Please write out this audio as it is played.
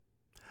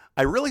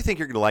I really think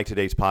you're going to like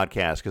today's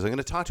podcast because I'm going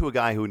to talk to a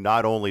guy who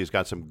not only has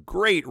got some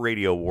great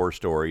radio war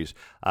stories,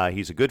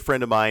 he's a good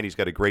friend of mine. He's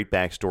got a great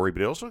backstory, but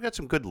he also got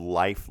some good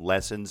life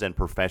lessons and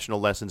professional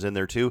lessons in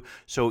there too.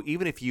 So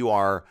even if you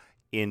are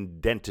in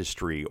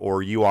dentistry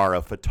or you are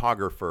a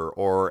photographer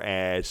or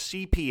a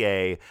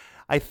CPA,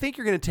 I think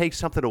you're going to take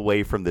something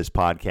away from this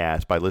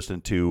podcast by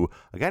listening to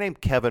a guy named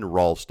Kevin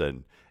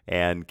Ralston.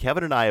 And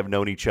Kevin and I have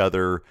known each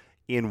other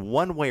in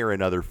one way or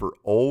another for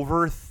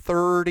over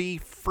 30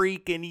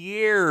 freaking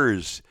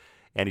years.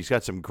 And he's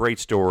got some great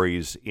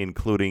stories,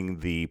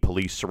 including the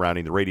police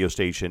surrounding the radio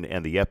station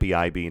and the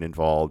FBI being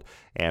involved.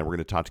 And we're going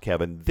to talk to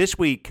Kevin this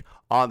week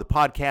on the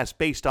podcast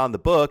based on the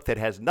book that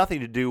has nothing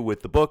to do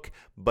with the book,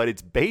 but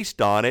it's based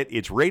on it.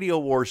 It's Radio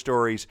War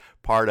Stories,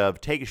 part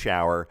of Take a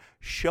Shower,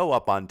 Show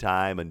Up on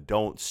Time, and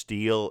Don't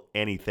Steal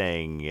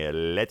Anything.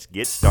 Let's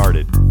get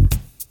started.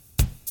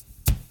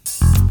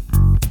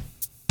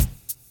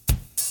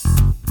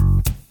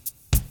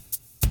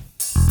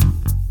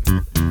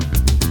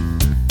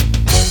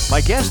 My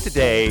guest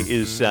today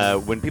is,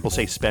 when people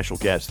say special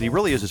guest, he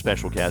really is a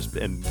special guest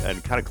and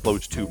kind of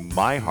close to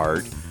my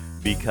heart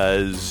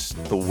because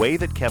the way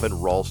that Kevin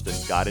Ralston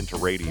got into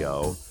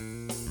radio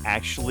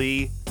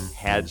actually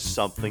had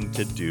something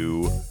to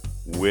do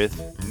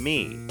with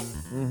me.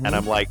 Mm-hmm. And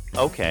I'm like,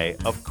 okay,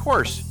 of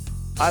course,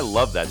 I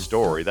love that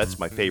story. That's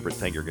my favorite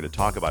thing you're going to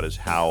talk about is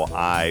how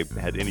I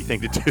had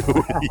anything to do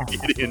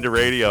with getting into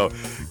radio.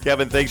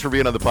 Kevin, thanks for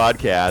being on the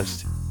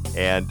podcast.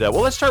 And,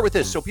 well, let's start with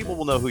this so people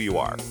will know who you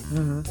are.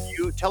 Mm-hmm.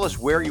 You tell us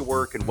where you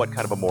work and what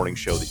kind of a morning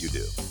show that you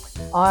do.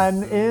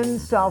 I'm in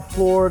South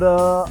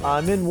Florida.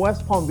 I'm in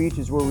West Palm Beach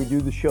is where we do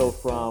the show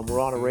from.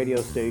 We're on a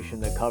radio station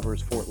that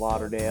covers Fort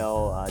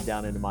Lauderdale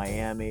down into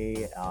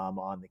Miami.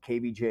 On the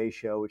KVJ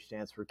show, which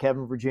stands for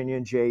Kevin, Virginia,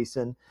 and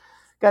Jason.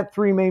 Got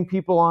 3 main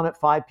people on it,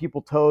 5 people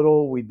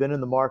total. We've been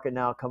in the market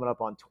now coming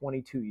up on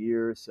 22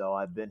 years. So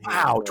I've been here.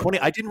 Wow, 20.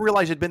 I didn't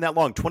realize it'd been that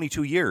long,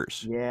 22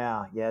 years.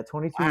 Yeah,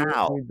 22 years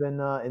we've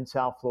been in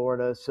South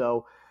Florida.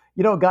 So,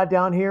 got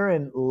down here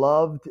and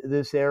loved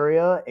this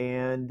area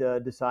and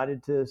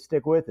decided to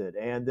stick with it.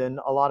 And then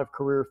a lot of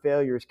career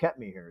failures kept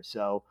me here.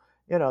 So,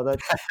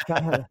 that's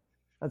kind of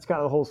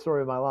the whole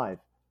story of my life.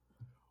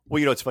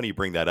 Well, it's funny you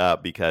bring that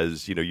up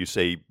because, you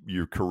say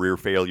your career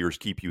failures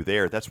keep you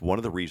there. That's one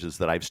of the reasons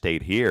that I've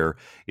stayed here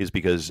is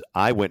because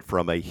I went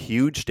from a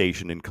huge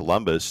station in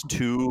Columbus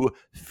to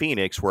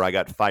Phoenix where I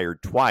got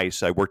fired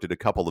twice. I worked at a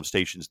couple of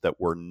stations that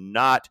were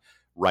not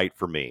right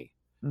for me.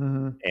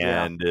 Mm-hmm.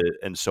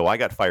 And so I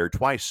got fired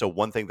twice. So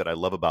one thing that I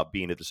love about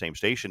being at the same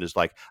station is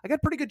like I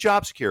got pretty good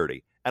job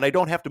security and I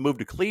don't have to move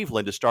to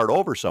Cleveland to start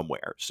over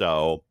somewhere.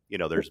 So,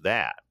 there's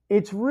that.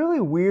 It's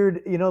really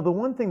weird. The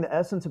one thing, the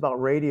essence about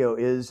radio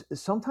is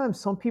sometimes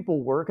some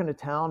people work in a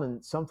town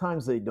and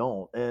sometimes they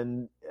don't.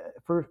 And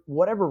for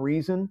whatever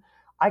reason,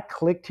 I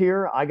clicked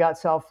here. I got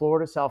South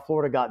Florida. South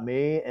Florida got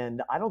me.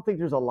 And I don't think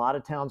there's a lot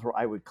of towns where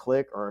I would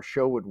click or a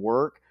show would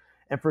work.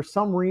 And for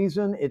some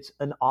reason, it's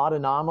an odd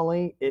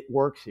anomaly. It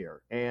works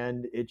here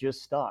and it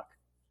just stuck.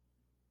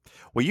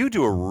 Well, you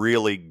do a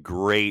really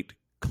great,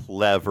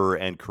 clever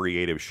and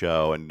creative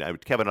show. And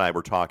Kevin and I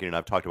were talking, and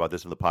I've talked about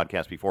this in the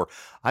podcast before.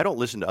 I don't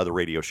listen to other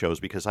radio shows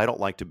because I don't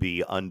like to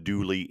be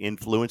unduly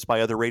influenced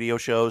by other radio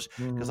shows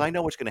because I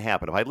know what's going to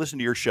happen. If I listen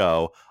to your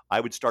show,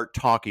 I would start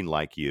talking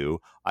like you.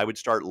 I would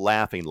start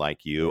laughing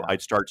like you. Yeah.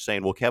 I'd start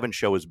saying, well, Kevin's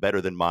show is better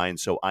than mine,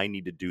 so I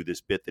need to do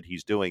this bit that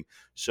he's doing.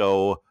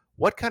 So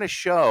what kind of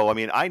show? I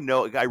mean, I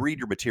know I read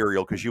your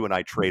material because you and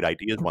I trade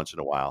ideas once in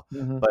a while,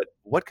 but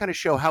what kind of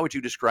show, how would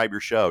you describe your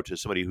show to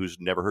somebody who's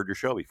never heard your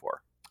show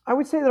before? I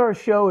would say that our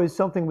show is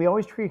something we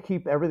always try to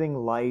keep everything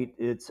light.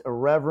 It's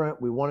irreverent.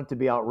 We want it to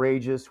be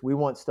outrageous. We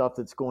want stuff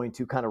that's going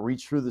to kind of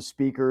reach through the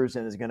speakers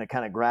and is going to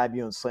kind of grab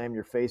you and slam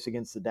your face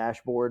against the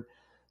dashboard.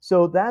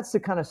 So that's the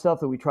kind of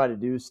stuff that we try to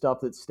do, stuff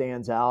that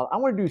stands out. I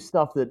want to do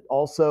stuff that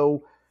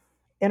also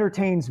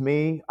entertains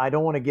me. I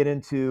don't want to get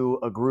into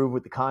a groove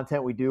with the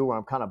content we do where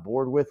I'm kind of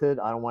bored with it.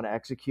 I don't want to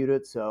execute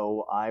it.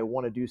 So I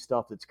want to do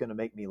stuff that's going to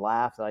make me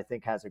laugh that I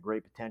think has a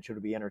great potential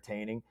to be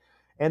entertaining.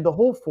 And the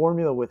whole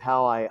formula with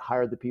how I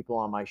hired the people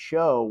on my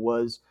show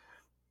was,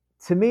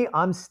 to me,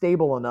 I'm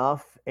stable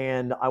enough.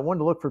 And I wanted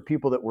to look for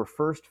people that were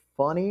first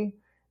funny,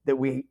 that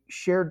we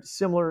shared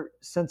similar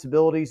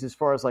sensibilities as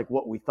far as like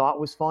what we thought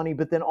was funny.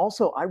 But then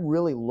also I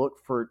really looked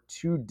for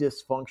 2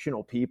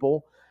 dysfunctional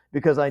people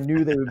because I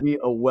knew they would be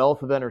a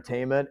wealth of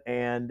entertainment.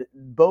 And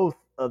both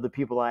of the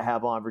people I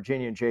have on,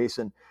 Virginia and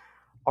Jason,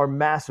 are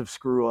massive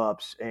screw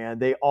ups, and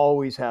they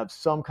always have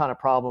some kind of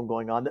problem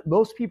going on that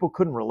most people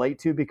couldn't relate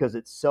to because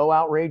it's so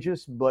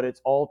outrageous, but it's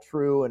all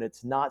true and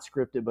it's not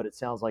scripted, but it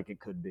sounds like it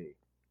could be.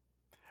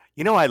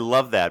 I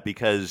love that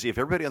because if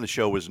everybody on the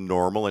show was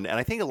normal, and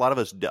I think a lot of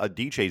us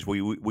DJs,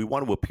 we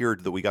want to appear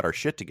that we got our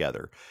shit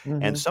together.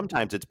 Mm-hmm. And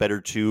sometimes it's better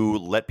to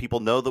let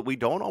people know that we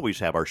don't always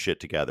have our shit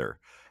together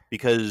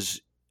because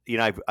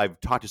I've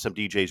talked to some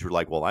DJs who are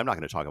like, well, I'm not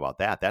going to talk about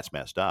that. That's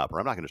messed up. Or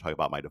I'm not going to talk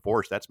about my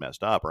divorce. That's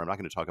messed up. Or I'm not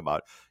going to talk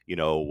about,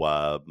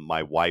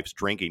 my wife's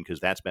drinking because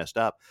that's messed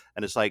up.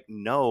 And it's like,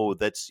 no,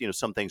 that's,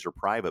 some things are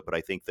private. But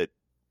I think that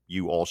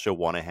you also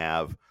want to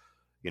have,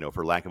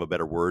 for lack of a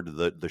better word,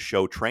 the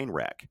show train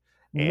wreck.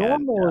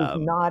 And Normal is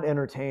not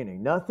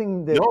entertaining.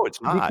 Nothing that, no,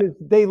 it's not. because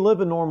they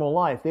live a normal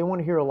life. They want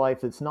to hear a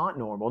life that's not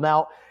normal.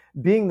 Now,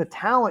 being the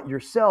talent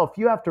yourself,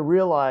 you have to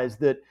realize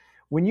that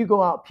when you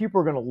go out, people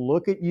are going to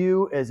look at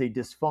you as a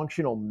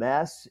dysfunctional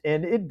mess.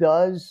 And it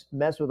does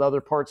mess with other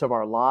parts of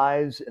our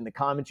lives. And the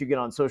comments you get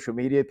on social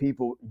media,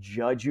 people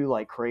judge you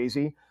like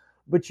crazy.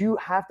 But you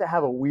have to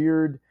have a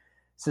weird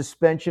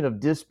suspension of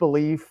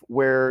disbelief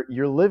where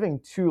you're living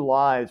two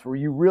lives where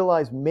you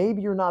realize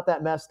maybe you're not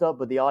that messed up,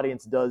 but the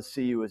audience does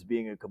see you as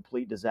being a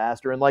complete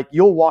disaster. And like,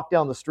 you'll walk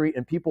down the street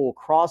and people will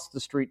cross the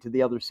street to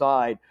the other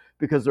side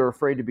because they're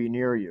afraid to be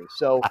near you.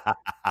 So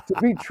to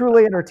be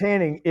truly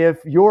entertaining,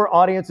 if your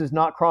audience is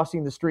not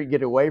crossing the street,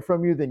 get away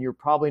from you, then you're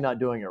probably not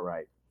doing it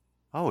right.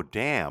 Oh,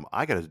 damn.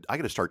 I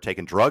gotta start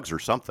taking drugs or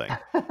something.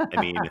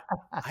 I mean,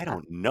 I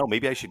don't know.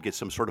 Maybe I should get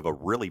some sort of a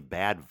really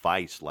bad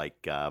vice,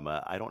 like,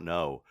 I don't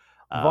know.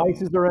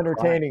 Vices are Crack.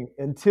 entertaining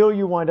until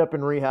you wind up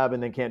in rehab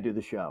and then can't do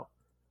the show.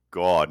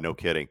 God, no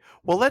kidding.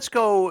 Well, let's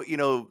go.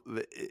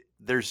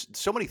 There's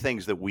so many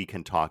things that we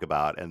can talk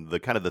about, and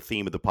the kind of the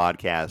theme of the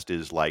podcast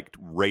is like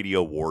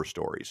radio war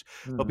stories.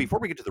 But Mhm. before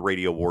we get to the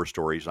radio war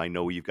stories, I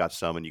know you've got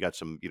some, and you got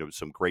some,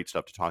 some great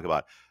stuff to talk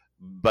about.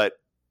 But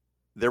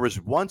there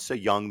was once a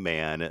young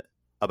man,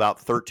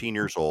 about 13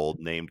 years old,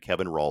 named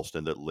Kevin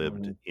Ralston, that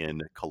lived Mhm.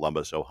 in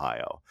Columbus,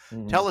 Ohio.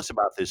 Mhm. Tell us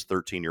about this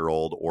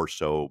 13-year-old or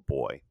so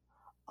boy.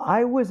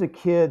 I was a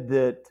kid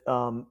that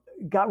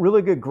got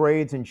really good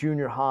grades in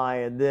junior high,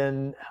 and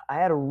then I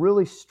had a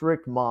really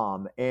strict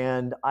mom,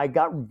 and I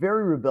got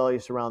very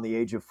rebellious around the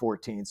age of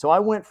 14. So I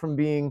went from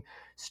being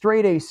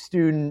straight A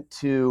student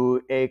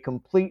to a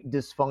complete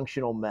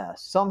dysfunctional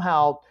mess.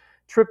 Somehow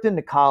tripped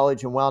into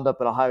college and wound up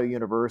at Ohio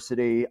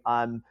University.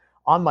 I'm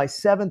on my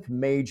seventh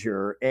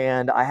major,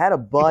 and I had a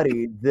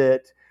buddy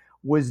that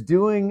was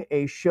doing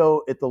a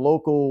show at the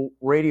local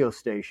radio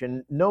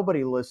station.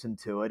 Nobody listened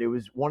to it. It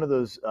was one of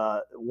those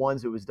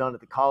ones that was done at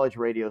the college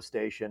radio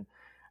station.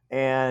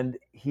 And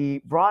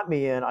he brought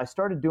me in. I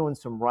started doing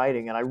some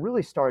writing and I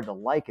really started to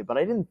like it, but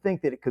I didn't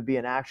think that it could be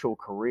an actual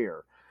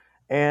career.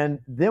 And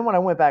then when I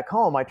went back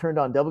home, I turned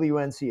on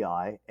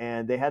WNCI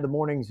and they had the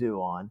Morning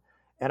Zoo on.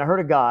 And I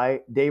heard a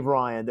guy, Dave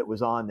Ryan, that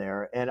was on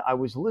there. And I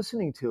was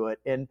listening to it.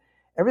 And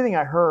everything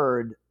I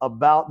heard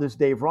about this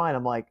Dave Ryan,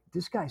 I'm like,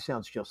 this guy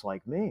sounds just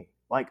like me.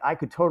 Like, I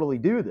could totally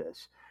do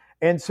this.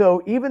 And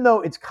so, even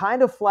though it's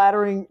kind of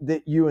flattering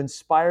that you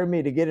inspired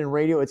me to get in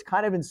radio, it's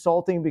kind of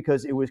insulting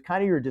because it was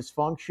kind of your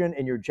dysfunction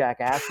and your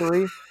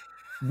jackassery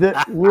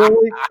that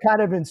really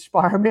kind of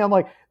inspired me. I'm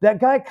like, that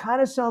guy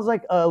kind of sounds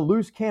like a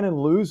loose cannon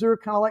loser,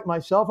 kind of like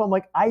myself. I'm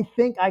like, I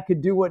think I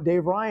could do what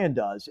Dave Ryan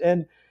does.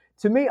 And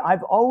to me,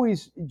 I've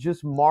always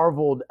just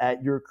marveled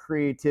at your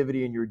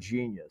creativity and your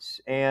genius.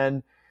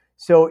 And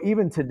so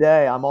even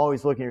today, I'm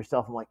always looking at your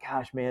stuff. I'm like,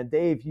 gosh, man,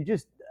 Dave, you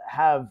just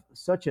have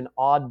such an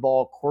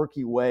oddball,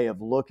 quirky way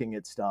of looking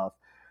at stuff.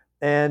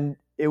 And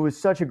it was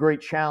such a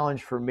great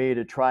challenge for me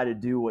to try to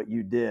do what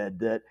you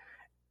did,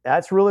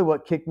 that's really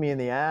what kicked me in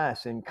the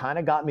ass and kind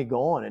of got me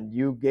going. And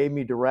you gave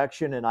me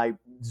direction, and I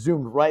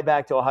zoomed right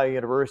back to Ohio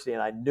University,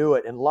 and I knew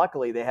it. And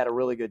luckily, they had a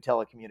really good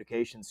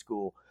telecommunications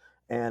school.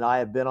 And I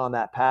have been on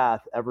that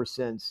path ever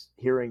since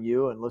hearing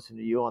you and listening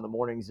to you on the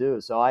Morning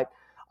Zoo. So I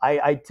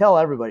tell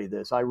everybody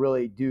this. I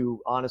really do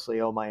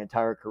honestly owe my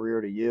entire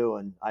career to you,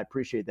 and I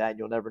appreciate that. And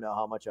you'll never know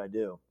how much I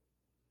do.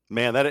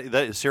 Man, that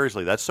is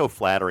seriously, that's so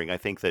flattering. I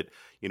think that,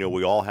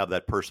 we all have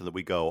that person that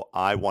we go,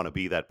 I want to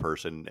be that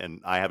person. And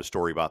I have a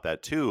story about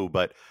that too.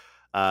 But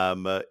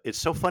it's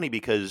so funny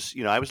because,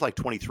 I was like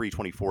 23,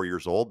 24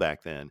 years old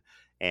back then.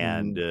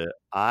 And Mhm.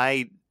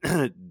 I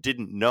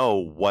didn't know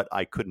what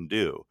I couldn't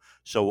do.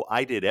 So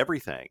I did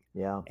everything.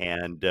 Yeah.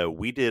 And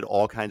we did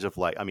all kinds of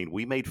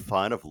we made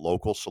fun of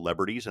local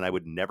celebrities, and I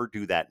would never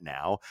do that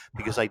now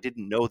because I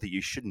didn't know that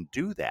you shouldn't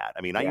do that.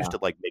 I mean, I used Yeah.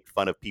 to make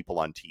fun of people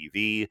on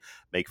TV,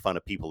 make fun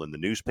of people in the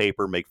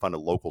newspaper, make fun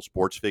of local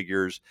sports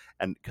figures,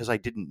 and because I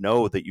didn't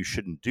know that you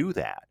shouldn't do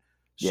that.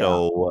 Yeah.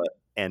 So,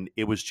 and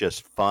it was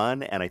just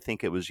fun, and I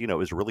think it was, it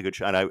was a really good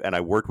show. And I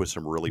worked with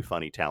some really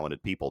funny,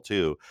 talented people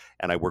too,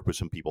 and I worked with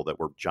some people that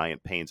were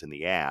giant pains in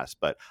the ass.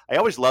 But I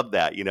always loved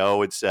that.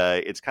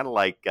 It's kind of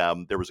like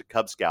there was a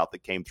Cub Scout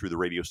that came through the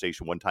radio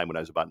station one time when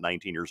I was about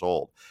 19 years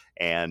old,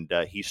 and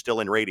he's still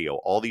in radio.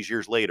 All these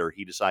years later,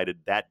 he decided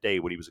that day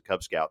when he was a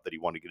Cub Scout that he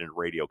wanted to get into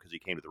radio because he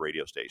came to the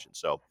radio station.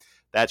 So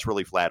that's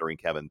really flattering,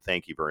 Kevin.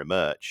 Thank you very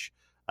much.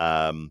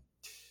 Um,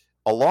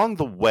 Along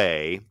the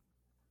way,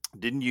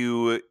 didn't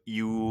I'm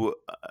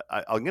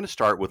going to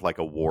start with like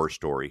a war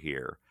story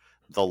here.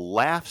 The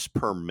laughs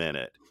per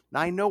minute.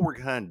 Now, I know we're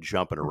kind of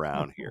jumping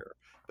around here,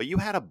 but you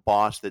had a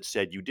boss that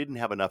said you didn't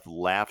have enough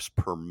laughs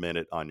per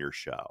minute on your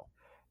show.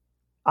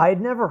 I had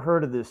never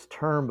heard of this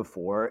term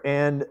before,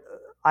 and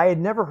I had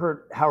never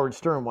heard Howard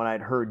Stern when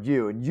I'd heard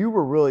you, and you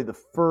were really the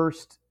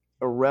first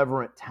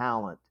irreverent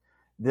talent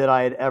that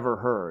I had ever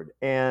heard.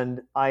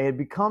 And I had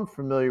become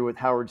familiar with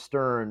Howard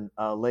Stern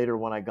later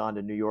when I gone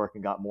to New York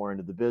and got more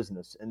into the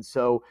business. And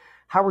so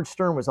Howard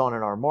Stern was on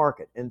in our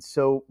market. And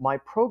so my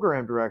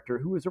program director,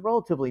 who was a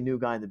relatively new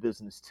guy in the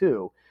business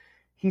too,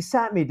 he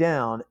sat me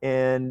down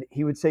and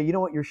he would say, you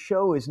know what, your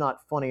show is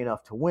not funny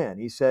enough to win.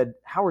 He said,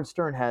 Howard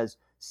Stern has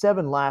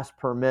 7 laughs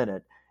per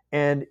minute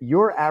and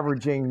you're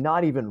averaging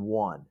not even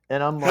 1.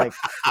 And I'm like,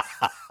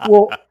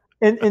 well,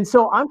 and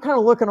so I'm kind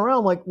of looking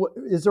around like, what,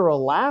 is there a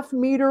laugh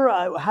meter?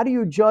 How do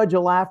you judge a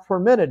laugh per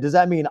minute? Does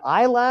that mean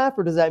I laugh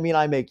or does that mean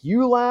I make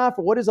you laugh?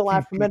 Or what is a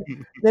laugh per minute?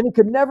 Then he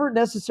could never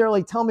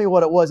necessarily tell me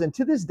what it was. And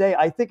to this day,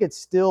 I think it's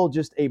still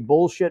just a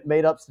bullshit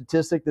made up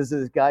statistic this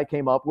guy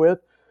came up with.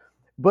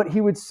 But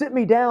he would sit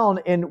me down,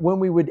 and when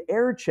we would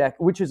air check,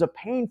 which is a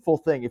painful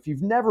thing, if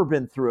you've never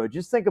been through it,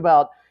 just think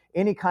about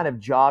any kind of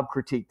job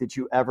critique that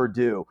you ever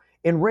do.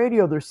 In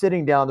radio, they're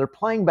sitting down, they're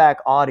playing back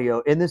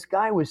audio, and this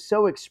guy was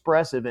so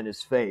expressive in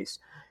his face.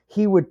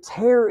 He would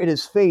tear at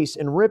his face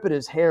and rip at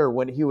his hair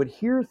when he would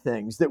hear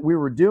things that we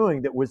were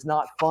doing that was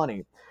not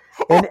funny.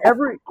 And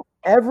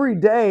every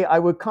day I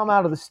would come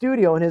out of the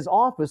studio, and his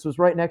office was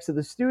right next to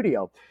the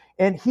studio.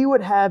 And he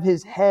would have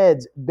his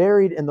heads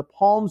buried in the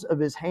palms of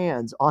his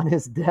hands on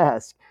his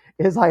desk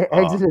as I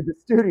exited the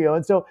studio.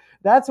 And so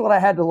that's what I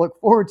had to look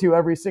forward to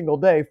every single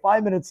day.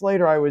 5 minutes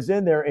later, I was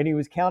in there and he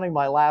was counting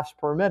my laughs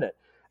per minute.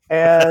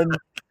 And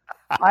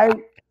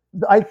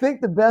I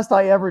think the best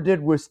I ever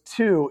did was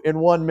 2 in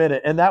 1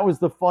 minute. And that was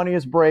the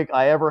funniest break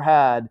I ever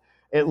had,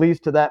 at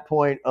least to that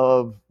point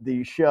of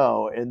the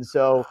show. And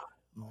so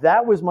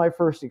that was my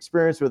first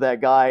experience with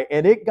that guy.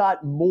 And it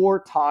got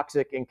more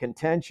toxic and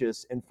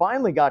contentious and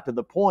finally got to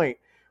the point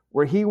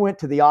where he went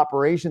to the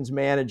operations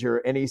manager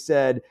and he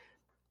said,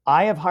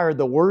 I have hired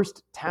the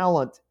worst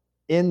talent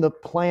in the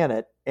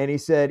planet. And he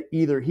said,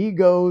 either he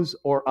goes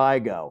or I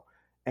go.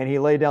 And he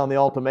laid down the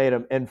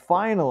ultimatum. And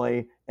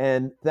finally,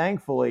 and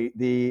thankfully,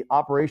 the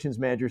operations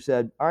manager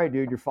said, all right,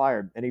 dude, you're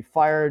fired. And he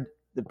fired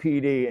the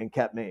PD and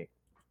kept me.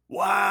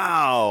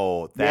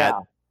 Wow.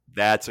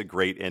 That's a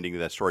great ending to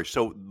that story.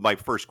 So my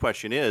first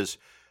question is,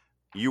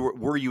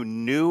 were you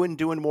new and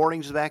doing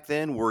mornings back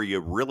then? Were you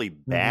really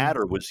bad,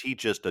 or was he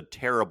just a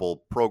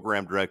terrible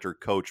program director,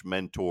 coach,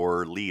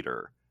 mentor,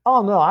 leader?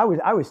 Oh no,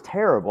 I was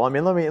terrible. I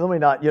mean, let me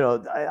not,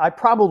 I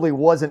probably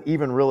wasn't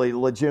even really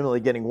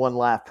legitimately getting 1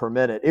 laugh per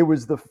minute. It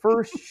was the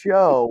first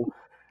show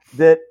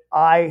that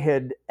I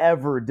had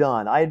ever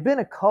done. I had been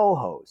a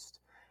co-host.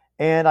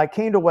 And I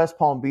came to West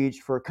Palm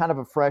Beach for kind of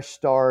a fresh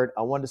start.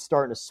 I wanted to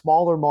start in a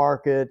smaller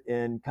market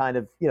and kind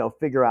of,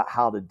 figure out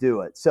how to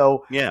do it.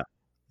 So, yeah.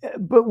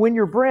 But when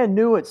you're brand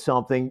new at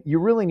something, you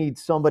really need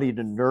somebody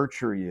to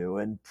nurture you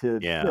and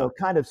to,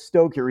 kind of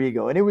stoke your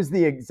ego. And it was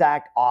the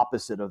exact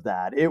opposite of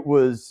that. It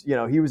was,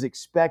 he was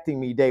expecting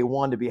me day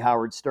one to be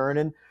Howard Stern.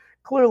 And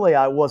clearly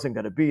I wasn't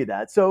going to be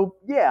that. So,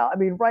 yeah, I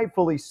mean,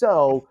 rightfully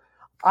so.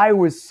 I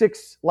was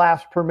 6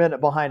 laughs per minute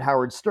behind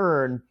Howard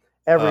Stern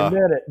every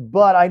minute,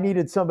 but I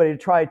needed somebody to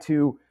try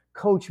to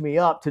coach me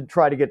up to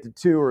try to get to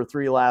 2 or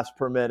 3 laughs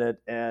per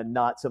minute and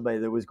not somebody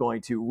that was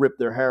going to rip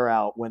their hair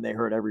out when they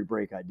heard every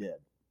break I did.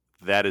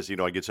 That is,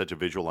 I get such a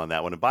visual on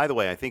that one. And by the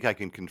way, I think I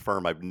can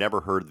confirm I've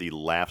never heard the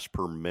laughs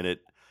per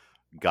minute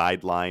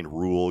guideline,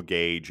 rule,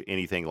 gauge,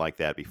 anything like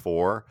that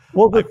before.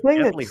 Well, the I've thing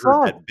definitely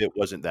heard that bit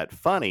wasn't that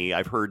funny.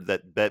 I've heard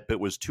that bit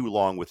was too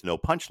long with no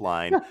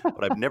punchline,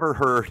 but I've never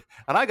heard,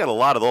 and I got a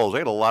lot of those. I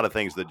got a lot of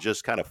things that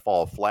just kind of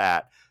fall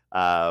flat.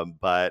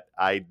 But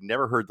I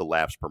never heard the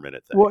laughs per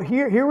minute thing. Well,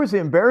 here was the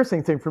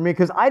embarrassing thing for me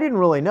because I didn't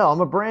really know. I'm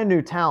a brand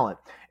new talent,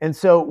 and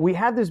so we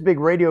had this big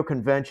radio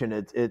convention.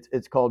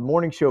 It's called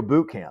Morning Show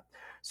Boot Camp.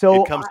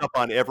 So it comes up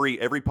on every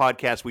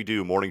podcast we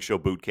do. Morning Show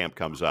Boot Camp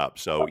comes up.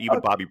 So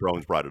even Bobby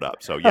Brones brought it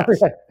up. So yes.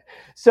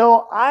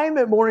 So I'm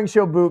at Morning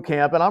Show Boot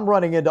Camp, and I'm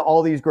running into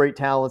all these great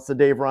talents, the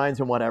Dave Ryans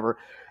and whatever.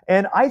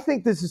 And I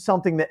think this is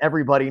something that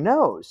everybody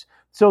knows.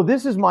 So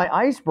this is my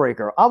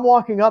icebreaker. I'm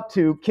walking up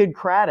to Kid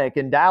Craddock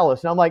in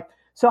Dallas, and I'm like,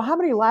 so how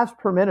many laughs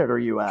per minute are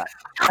you at?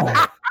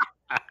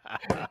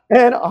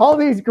 And all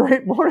these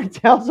great morning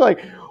talents are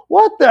like,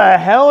 what the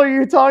hell are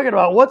you talking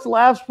about? What's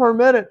laughs per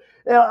minute?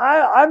 And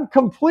I'm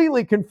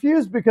completely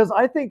confused because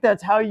I think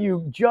that's how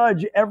you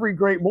judge every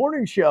great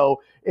morning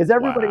show is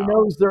everybody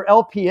knows their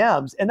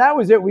LPMs. And that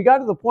was it. We got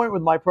to the point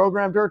with my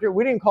program director,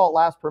 we didn't call it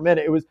laughs per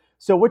minute. It was,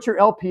 so what's your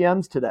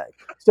LPMs today?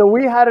 So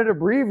we had it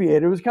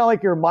abbreviated. It was kind of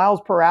like your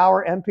miles per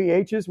hour,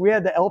 MPHs. We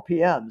had the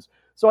LPMs.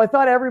 So I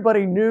thought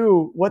everybody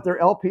knew what their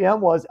LPM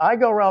was. I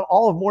go around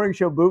all of Morning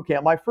Show Boot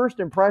Camp. My first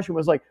impression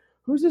was like,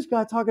 who's this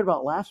guy talking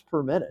about laughs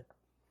per minute?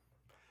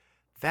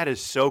 That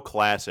is so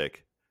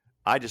classic.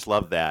 I just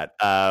love that.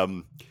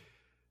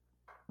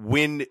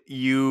 When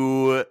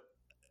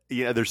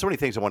there's so many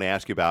things I want to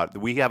ask you about.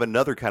 We have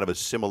another kind of a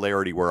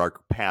similarity where our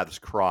paths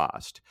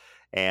crossed.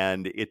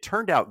 And it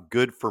turned out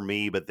good for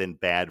me, but then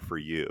bad for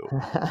you.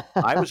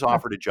 I was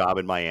offered a job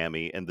in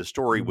Miami, and the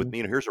story with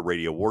me, here's a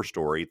radio war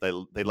story.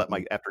 They let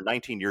after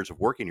 19 years of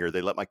working here,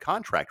 they let my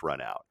contract run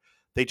out.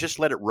 they just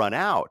let it run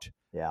out.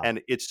 Yeah.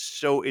 And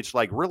it's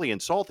like really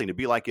insulting to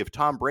be like, if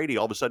Tom Brady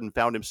all of a sudden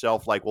found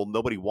himself like, well,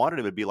 nobody wanted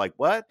him, it'd be like,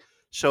 what?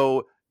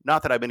 So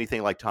not that I'm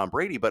anything like Tom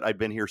Brady, but I've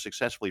been here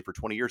successfully for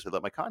 20 years. They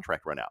let my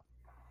contract run out.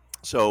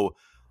 So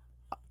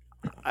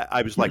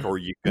I was like, are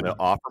you going to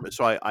offer me?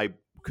 So I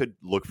could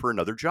look for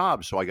another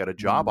job. So I got a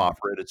job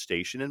offer at a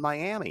station in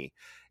Miami,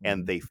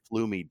 and they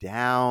flew me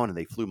down and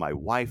they flew my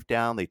wife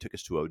down. They took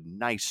us to a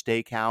nice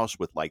steakhouse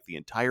with like the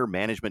entire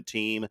management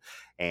team.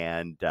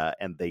 And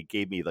they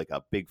gave me like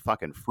a big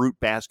fucking fruit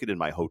basket in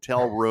my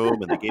hotel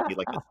room. And they gave me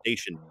like a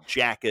station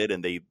jacket,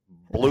 and they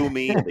blew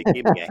me and they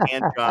gave me a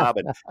hand job,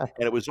 and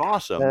it was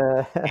awesome.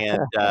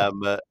 And,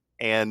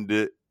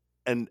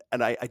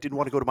 I didn't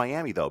want to go to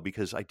Miami though,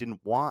 because I didn't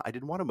want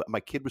to. My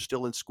kid was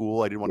still in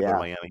school. I didn't want to go to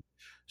Yeah. Miami,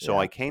 so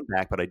I came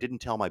back. But I didn't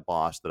tell my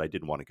boss that I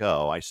didn't want to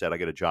go. I said I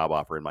got a job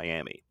offer in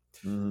Miami,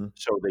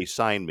 so they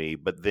signed me.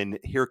 But then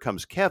here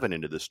comes Kevin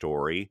into the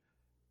story.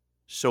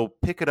 So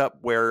pick it up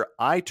where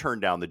I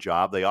turned down the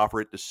job. They offer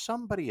it to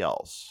somebody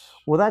else.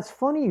 Well, that's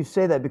funny you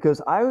say that,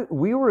 because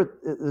we were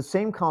at the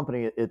same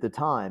company at the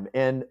time,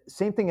 and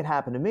same thing had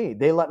happened to me.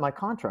 They let my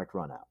contract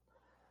run out,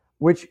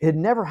 which had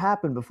never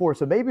happened before.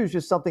 So maybe it was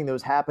just something that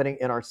was happening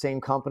in our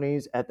same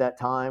companies at that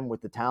time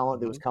with the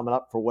talent that was coming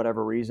up for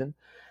whatever reason.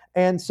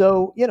 And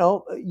so,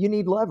 you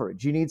need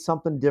leverage. You need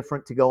something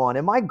different to go on.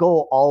 And my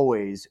goal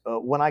always,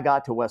 when I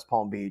got to West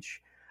Palm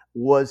Beach,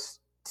 was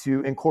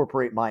to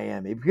incorporate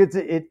Miami, because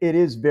it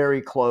is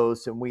very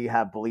close, and we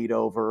have bleed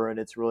over, and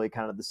it's really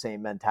kind of the same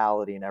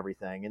mentality and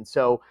everything. And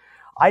so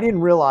I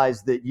didn't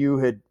realize that you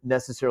had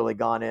necessarily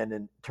gone in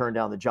and turned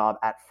down the job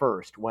at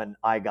first when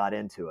I got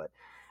into it.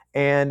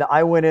 And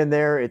I went in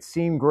there. It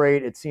seemed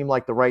great. It seemed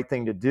like the right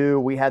thing to do.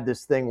 We had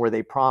this thing where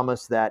they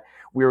promised that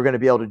we were going to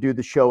be able to do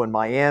the show in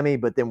Miami,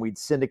 but then we'd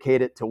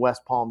syndicate it to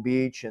West Palm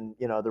Beach. And,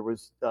 there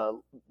was a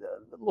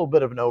little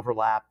bit of an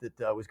overlap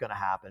that was going to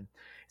happen.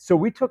 So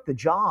we took the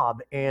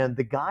job, and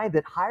the guy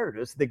that hired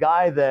us, the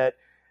guy that,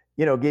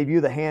 gave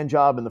you the hand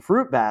job and the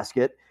fruit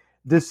basket,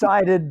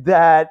 decided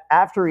that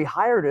after he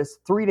hired us,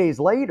 3 days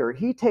later,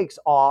 he takes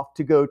off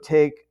to go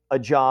take a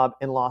job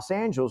in Los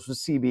Angeles with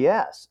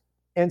CBS.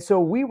 And so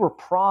we were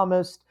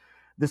promised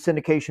the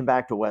syndication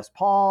back to West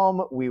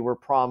Palm. We were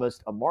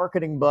promised a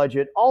marketing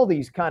budget, all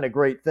these kind of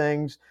great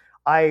things.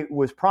 I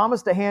was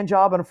promised a hand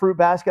job and a fruit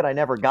basket. I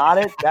never got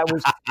it.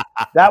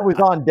 That was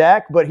on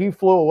deck, but he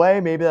flew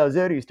away. Maybe that was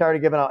it. He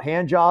started giving out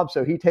hand jobs,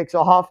 so he takes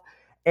off.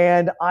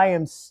 And I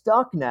am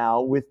stuck now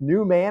with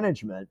new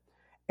management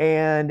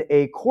and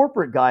a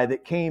corporate guy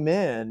that came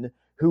in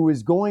who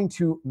is going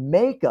to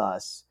make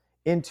us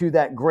into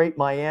that great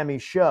Miami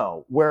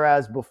show.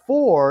 Whereas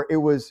before it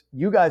was,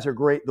 you guys are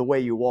great the way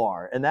you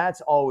are. And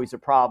that's always a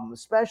problem,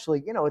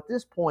 especially, at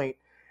this point,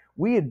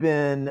 we had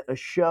been a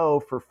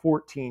show for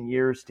 14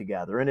 years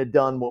together and had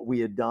done what we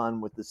had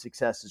done with the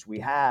successes we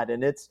had.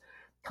 And it's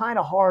kind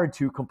of hard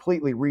to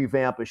completely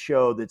revamp a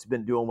show that's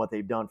been doing what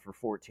they've done for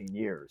 14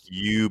 years.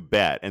 You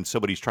bet. And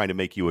somebody's trying to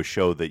make you a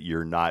show that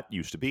you're not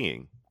used to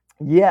being.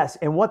 Yes.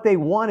 And what they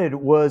wanted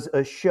was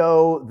a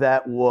show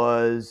that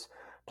was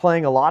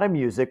playing a lot of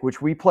music,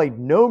 which we played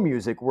no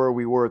music where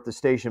we were at the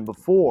station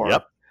before.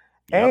 Yep.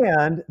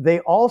 And they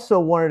also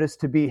wanted us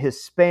to be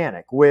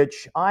Hispanic,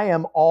 which I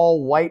am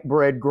all white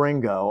bread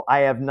gringo. I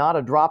have not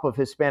a drop of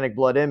Hispanic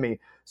blood in me.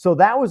 So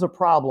that was a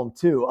problem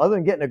too. Other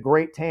than getting a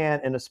great tan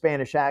and a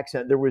Spanish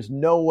accent, there was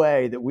no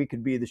way that we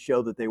could be the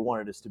show that they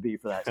wanted us to be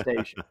for that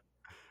station.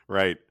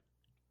 Right.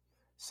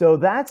 So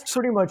that's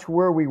pretty much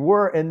where we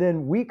were. And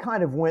then we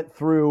kind of went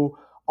through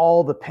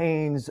all the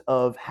pains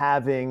of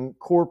having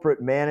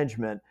corporate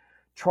management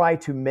try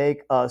to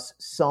make us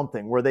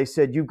something, where they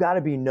said, you've got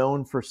to be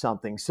known for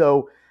something.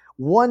 So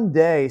one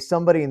day,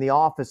 somebody in the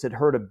office had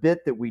heard a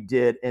bit that we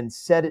did and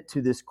said it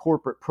to this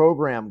corporate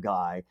program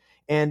guy.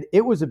 And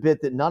it was a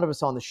bit that none of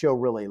us on the show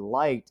really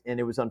liked. And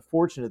it was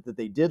unfortunate that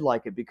they did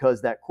like it,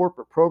 because that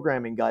corporate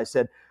programming guy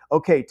said,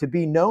 okay, to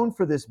be known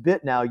for this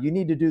bit now, you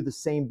need to do the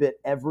same bit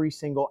every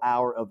single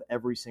hour of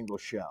every single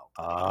show.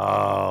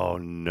 Oh,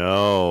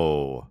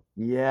 no.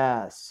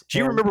 Yes. Do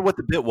you remember what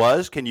the bit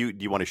was? Do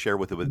you want to share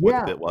what the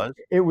bit was?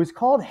 It was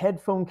called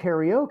headphone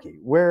karaoke,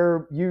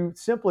 where you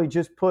simply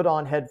just put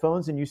on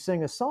headphones and you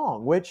sing a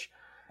song, which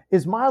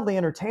is mildly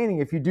entertaining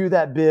if you do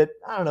that bit,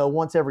 I don't know,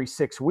 once every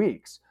 6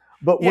 weeks.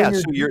 But when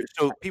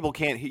so people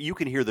can't. You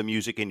can hear the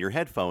music in your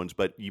headphones,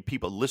 but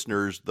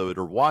listeners that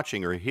are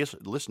watching or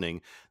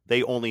listening,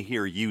 they only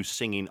hear you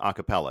singing a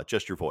cappella,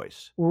 just your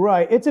voice.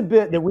 Right. It's a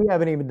bit that we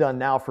haven't even done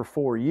now for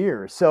 4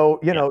 years. So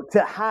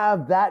to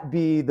have that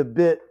be the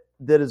bit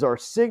that is our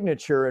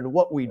signature and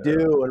what we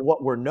do and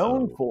what we're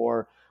known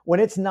for,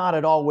 when it's not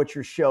at all what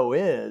your show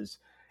is,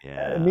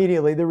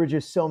 immediately there were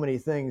just so many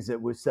things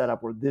that was set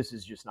up where this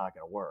is just not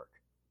going to work.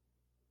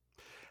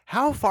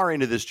 How far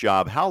into this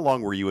job, how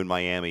long were you in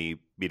Miami?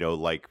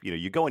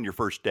 You go on your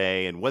first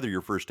day, and whether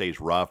your first day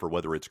is rough or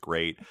whether it's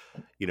great,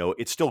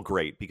 it's still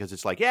great, because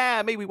it's like,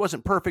 yeah, maybe it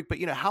wasn't perfect, but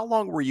how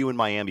long were you in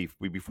Miami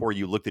before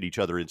you looked at each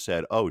other and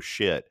said, oh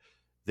shit,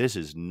 this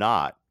is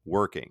not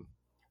working?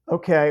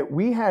 Okay,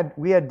 we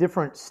had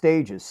different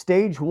stages.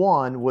 Stage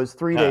one was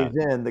 3 days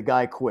Huh. in, the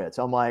guy quits.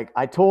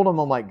 I told him,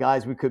 I'm like,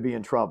 guys, we could be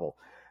in trouble.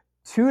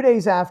 2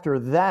 days after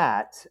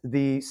that,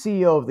 the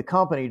CEO of the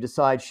company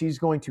decides she's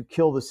going to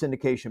kill the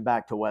syndication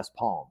back to West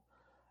Palm.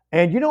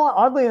 And you know what?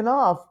 Oddly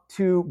enough,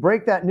 to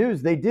break that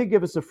news, they did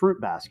give us a fruit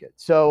basket.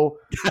 So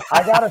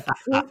I got a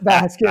fruit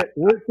basket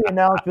with the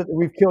announcement that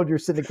we've killed your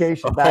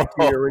syndication back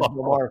to your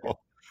original market.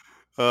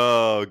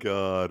 Oh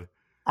God.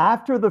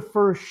 After the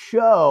first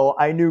show,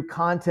 I knew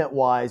content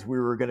wise we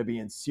were going to be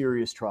in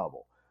serious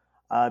trouble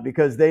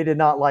because they did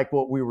not like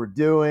what we were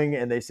doing.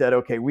 And they said,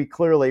 okay, it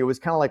was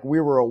kind of like we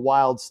were a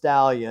wild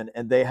stallion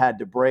and they had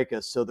to break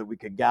us so that we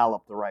could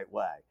gallop the right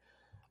way.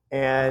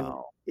 And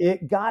Wow.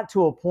 it got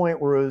to a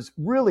point where it was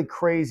really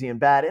crazy and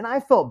bad. And I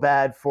felt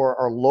bad for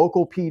our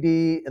local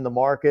PD in the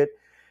market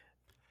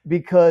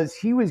because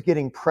he was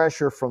getting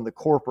pressure from the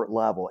corporate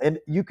level. And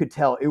you could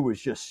tell it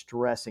was just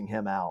stressing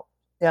him out.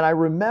 And I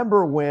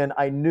remember when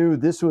I knew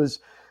this was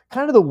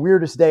kind of the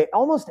weirdest day.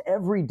 Almost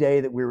every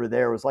day that we were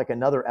there was like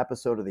another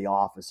episode of The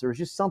Office. There was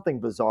just something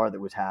bizarre that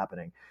was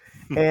happening.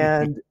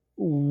 And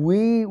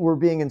we were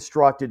being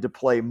instructed to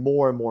play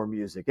more and more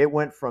music. It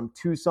went from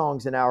 2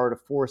 songs an hour to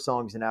 4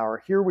 songs an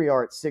hour. Here we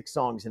are at 6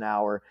 songs an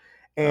hour.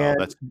 Oh,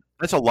 And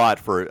that's a lot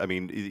for. I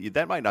mean,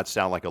 that might not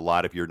sound like a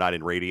lot if you're not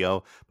in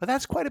radio, but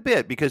that's quite a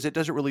bit because it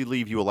doesn't really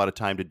leave you a lot of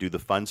time to do the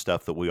fun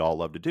stuff that we all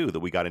love to do, that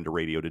we got into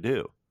radio to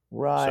do.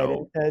 right.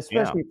 So, And yeah.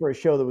 especially for a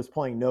show that was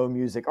playing no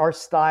music, our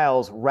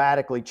styles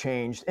radically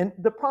changed. And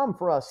the problem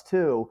for us,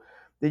 too,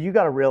 that you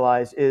got to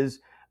realize is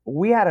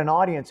we had an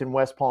audience in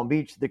West Palm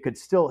Beach that could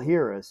still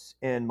hear us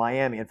in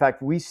Miami. In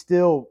fact, we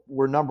still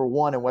were number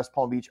one in West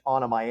Palm Beach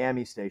on a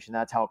Miami station.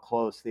 That's how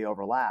close they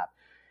overlap.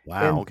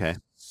 Wow. And Okay.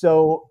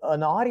 so,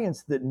 an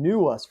audience that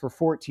knew us for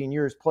 14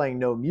 years playing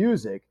no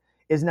music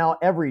is now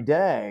every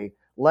day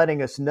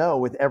letting us know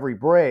with every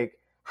break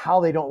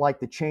how they don't like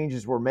the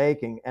changes we're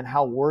making and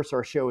how worse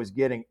our show is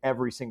getting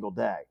every single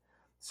day.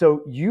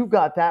 So, you've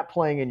got that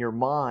playing in your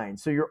mind.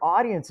 So, your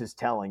audience is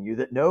telling you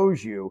that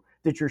knows you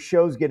that your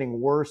show's getting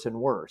worse and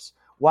worse.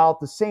 While at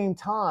the same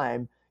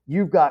time,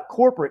 you've got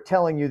corporate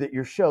telling you that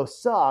your show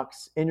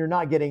sucks and you're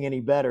not getting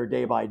any better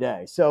day by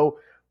day. So,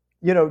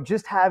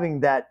 just having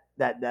that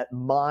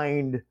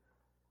mind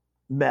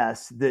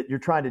mess that you're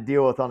trying to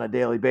deal with on a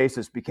daily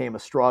basis became a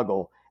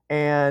struggle.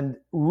 And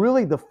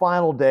really, the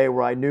final day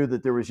where I knew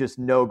that there was just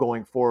no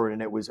going forward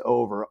and it was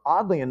over,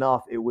 oddly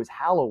enough, it was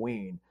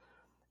Halloween.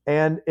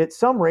 And at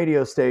some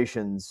radio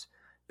stations,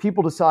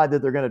 people decide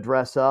that they're going to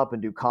dress up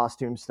and do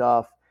costume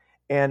stuff.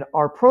 And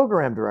our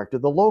program director,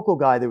 the local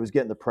guy that was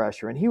getting the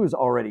pressure, and he was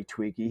already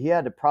tweaky. He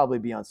had to probably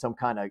be on some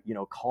kind of,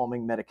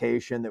 calming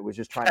medication that was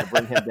just trying to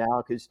bring him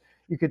down because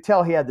you could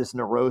tell he had this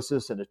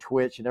neurosis and a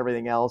twitch and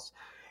everything else.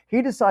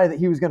 He decided that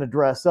he was going to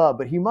dress up,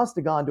 but he must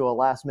have gone to a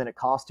last minute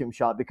costume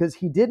shop because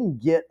he didn't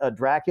get a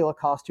Dracula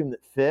costume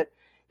that fit.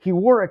 He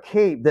wore a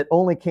cape that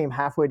only came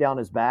halfway down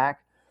his back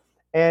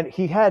and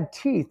he had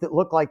teeth that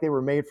looked like they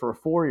were made for a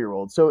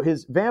 4-year-old. So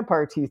his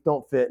vampire teeth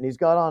don't fit, and he's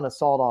got on a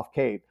sawed-off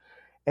cape.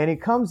 And he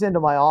comes into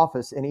my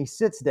office, and he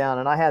sits down,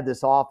 and I had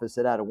this office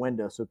that had a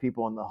window so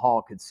people in the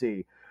hall could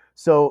see.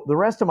 So the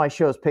rest of my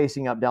show is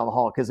pacing up down the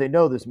hall because they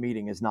know this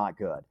meeting is not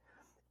good.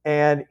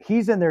 And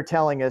he's in there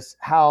telling us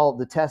how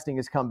the testing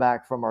has come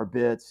back from our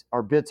bits.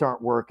 Our bits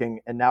aren't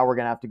working, and now we're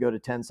going to have to go to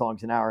 10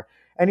 songs an hour.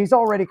 And he's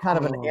already kind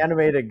of an Oh.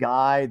 animated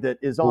guy that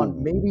is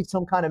on maybe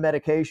some kind of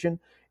medication.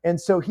 And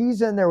so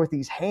he's in there with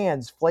these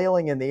hands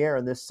flailing in the air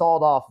in this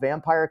sawed off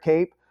vampire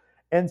cape.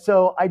 And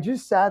so I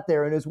just sat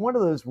there, and it was one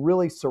of those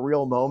really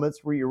surreal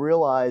moments where you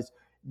realize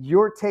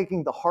you're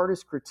taking the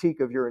hardest critique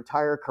of your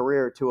entire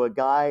career to a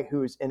guy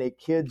who's in a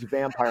kid's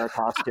vampire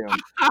costume.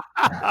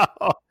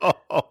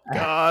 Oh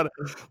God,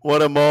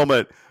 what a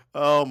moment!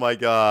 Oh my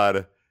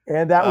God.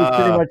 And that was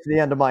pretty Uh, much the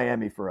end of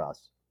Miami for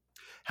us.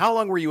 how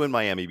long were you in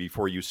Miami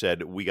before you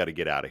said we got to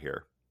get out of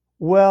here?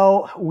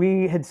 Well,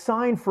 we had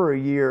signed for a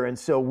year, and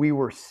so we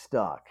were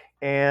stuck.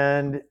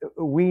 And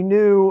we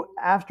knew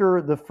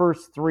after the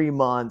first 3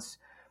 months,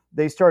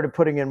 they started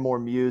putting in more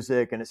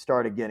music and it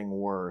started getting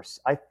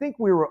worse. I think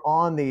we were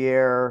on the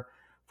air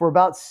for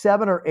about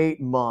 7 or 8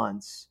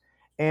 months,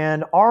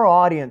 and our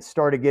audience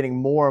started getting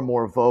more and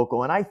more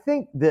vocal. And I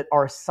think that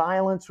our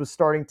silence was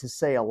starting to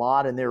say a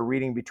lot, and they were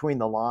reading between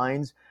the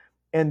lines.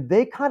 And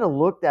they kind of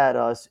looked at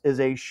us as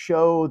a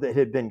show that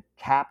had been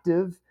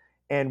captive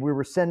and we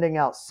were sending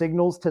out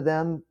signals to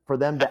them for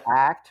them to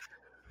act.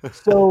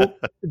 So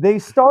they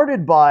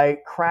started by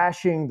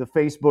crashing the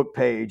Facebook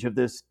page of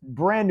this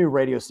brand new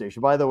radio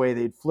station. By the way,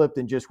 they'd flipped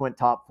and just went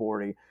top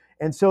 40.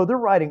 And so they're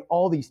writing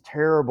all these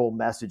terrible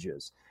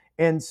messages.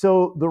 And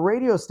so the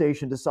radio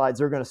station decides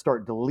they're going to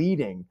start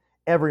deleting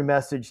every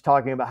message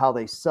talking about how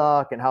they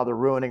suck and how they're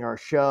ruining our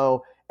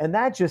show. And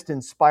that just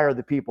inspired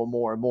the people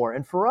more and more.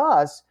 And for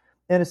us,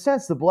 in a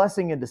sense, the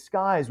blessing in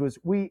disguise was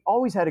we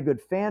always had a good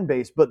fan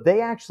base, but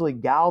they actually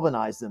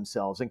galvanized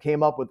themselves and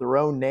came up with their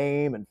own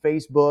name and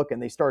Facebook,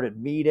 and they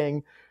started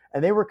meeting,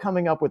 and they were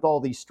coming up with all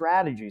these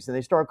strategies, and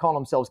they started calling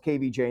themselves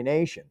KVJ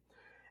Nation.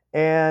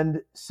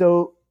 And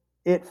so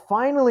it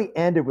finally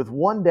ended with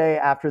one day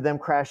after them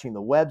crashing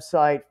the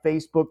website,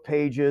 Facebook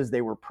pages.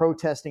 They were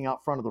protesting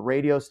out front of the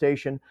radio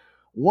station.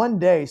 One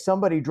day,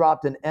 somebody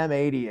dropped an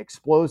M80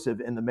 explosive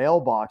in the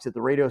mailbox at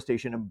the radio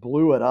station and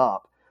blew it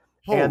up.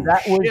 And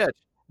Oh shit.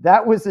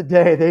 that was the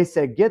day they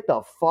said, "Get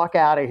the fuck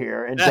out of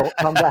here and don't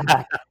come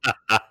back."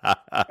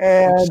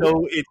 And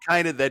So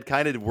that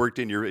kind of worked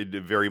in your, it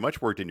very much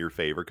worked in your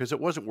favor because it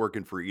wasn't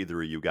working for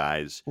either of you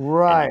guys, and you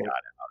right. got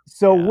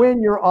So yeah.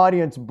 when your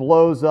audience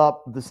blows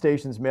up the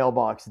station's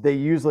mailbox, they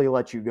usually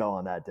let you go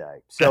on that day.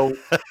 So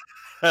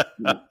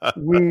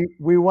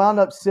we wound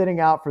up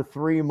sitting out for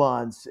 3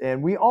 months,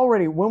 and we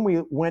already, when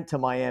we went to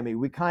Miami,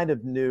 we kind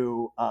of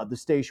knew the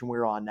station we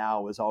were on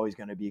now was always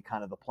going to be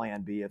kind of the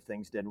plan B if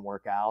things didn't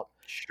work out.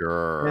 And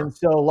Sure.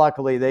 so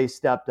luckily they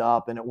stepped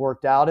up and it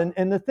worked out.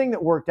 And the thing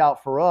that worked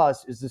out for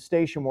us is the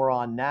station we're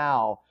on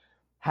now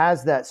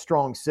has that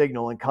strong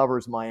signal and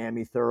covers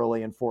Miami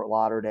thoroughly and Fort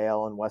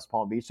Lauderdale and West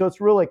Palm Beach. So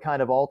it's really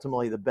kind of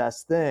ultimately the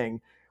best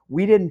thing.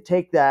 We didn't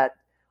take that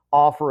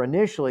offer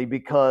initially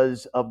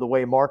because of the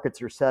way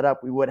markets are set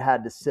up. We would have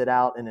had to sit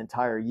out an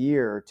entire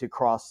year to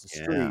cross the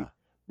street Yeah.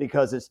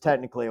 because it's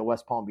technically a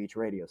West Palm Beach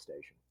radio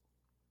station.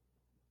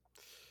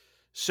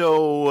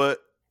 So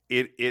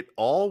it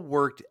all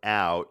worked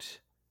out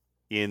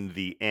in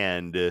the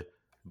end,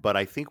 but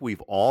I think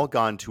we've all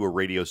gone to a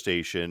radio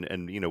station,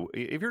 and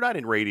if you're not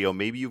in radio,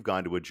 maybe you've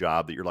gone to a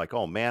job that you're like,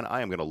 oh man,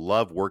 I am going to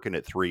love working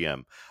at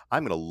 3M.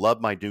 I'm going to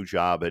love my new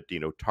job at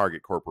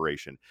Target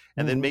Corporation,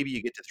 and then Mm-hmm. maybe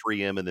you get to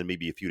 3M, and then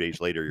maybe a few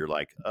days later you're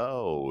like,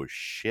 oh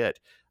shit.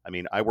 I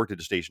mean, I worked at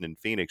a station in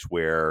Phoenix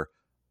where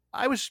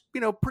I was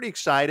pretty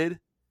excited.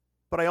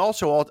 But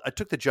I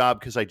took the job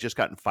because I just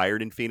gotten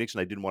fired in Phoenix and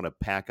I didn't want to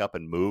pack up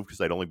and move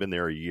because I'd only been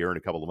there a year and a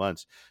couple of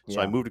months.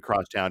 So I Yeah. moved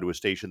across town to a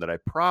station that I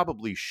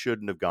probably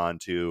shouldn't have gone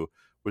to.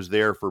 Was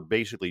there for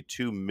basically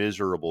 2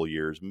 miserable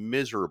years, and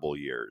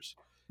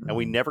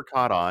we Mm-hmm. never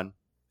caught on.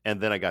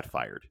 And then I got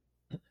fired.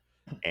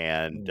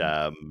 And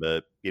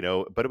but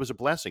it was a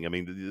blessing. I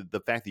mean, the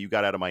fact that you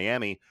got out of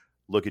Miami,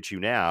 look at you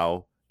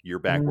now. You're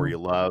back where Mm-hmm. you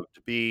love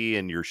to be,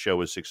 and your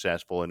show is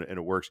successful, and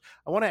it works.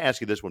 I want to ask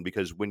you this one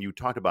because when you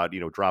talked about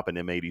dropping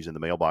M80s in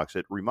the mailbox,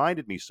 it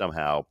reminded me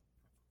somehow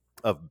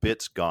of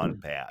bits gone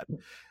bad.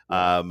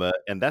 Yeah.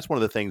 And that's one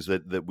of the things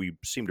that we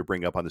seem to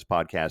bring up on this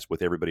podcast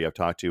with everybody I've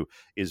talked to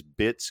is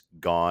bits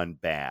gone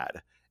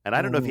bad. And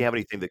I don't know if Mm-hmm. you have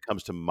anything that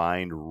comes to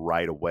mind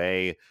right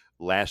away.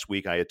 Last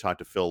week I had talked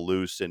to Phil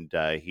Luce, and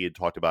he had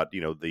talked about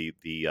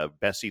the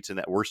best seats in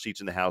that worst seats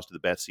in the house to the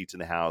best seats in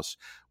the house,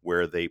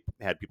 where they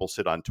had people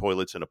sit on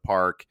toilets in a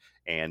park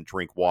and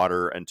drink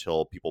water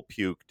until people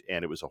puked,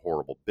 and it was a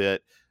horrible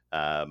bit.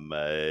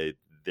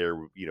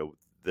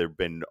 There've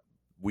been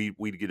we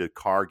did a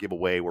car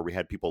giveaway where we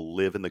had people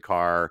live in the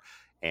car,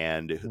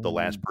 and the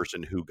last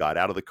person who got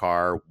out of the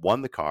car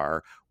won the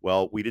car.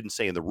 Well, we didn't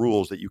say in the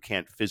rules that you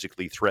can't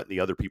physically threaten the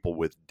other people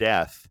with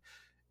death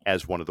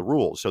as one of the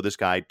rules. So this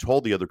guy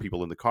told the other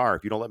people in the car,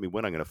 if you don't let me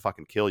win, I'm going to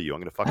fucking kill you. I'm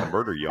going to fucking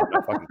murder you. I'm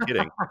not fucking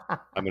kidding.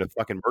 I'm going to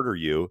fucking murder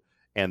you.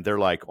 And they're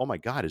like, oh my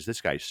God, is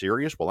this guy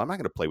serious? Well, I'm not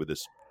going to play with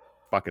this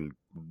fucking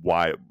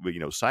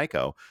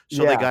psycho.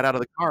 So they Yeah. got out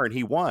of the car and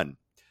he won.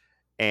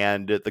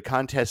 And the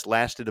contest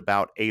lasted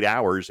about 8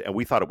 hours, and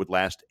we thought it would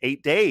last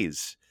 8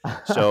 days.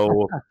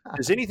 So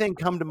does anything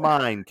come to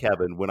mind,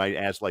 Kevin, when I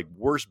ask like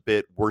worst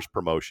bit, worst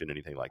promotion,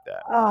 anything like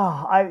that?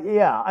 Oh,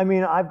 I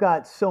mean, I've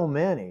got so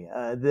many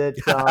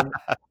that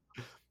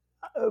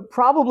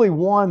probably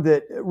one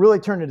that really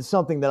turned into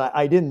something that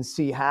I didn't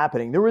see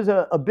happening. There was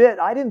a bit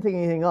I didn't think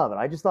anything of it.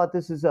 I just thought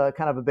this is a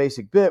kind of a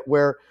basic bit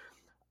where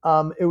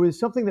it was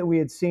something that we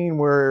had seen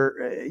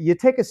where you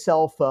take a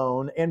cell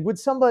phone and would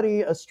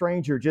somebody, a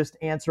stranger, just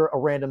answer a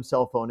random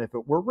cell phone if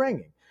it were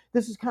ringing?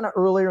 This is kind of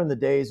earlier in the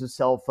days of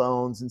cell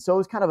phones. And so it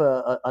was kind of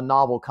a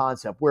novel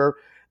concept where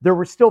there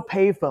were still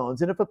pay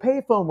phones. And if a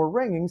pay phone were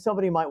ringing,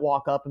 somebody might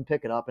walk up and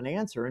pick it up and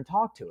answer and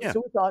talk to it. Yeah. So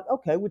we thought,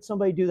 okay, would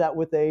somebody do that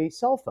with a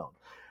cell phone?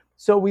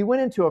 So we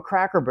went into a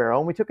Cracker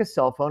Barrel and we took a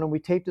cell phone and we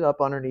taped it up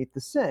underneath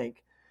the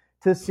sink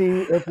to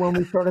see if when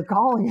we started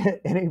calling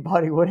it,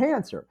 anybody would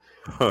answer.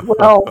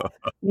 Well,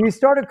 we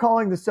started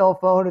calling the cell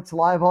phone. It's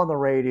live on the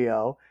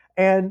radio,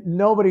 and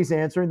nobody's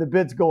answering. The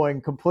bid's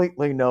going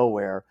completely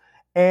nowhere.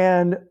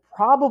 And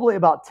probably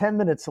about 10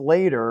 minutes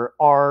later,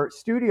 our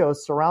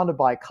studio's surrounded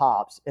by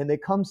cops, and they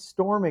come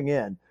storming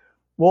in.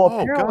 Well,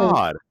 Oh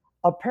God.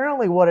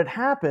 apparently what had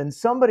happened,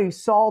 somebody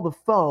saw the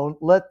phone,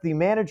 let the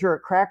manager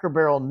at Cracker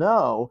Barrel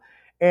know,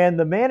 and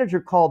the manager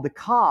called the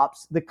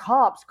cops. The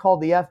cops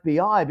called the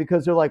FBI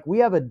because they're like, we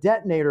have a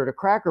detonator at a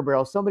Cracker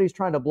Barrel. Somebody's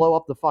trying to blow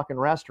up the fucking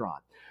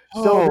restaurant.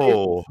 So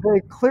Oh. they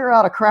clear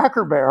out a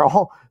Cracker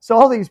Barrel. So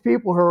all these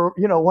people who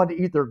want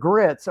to eat their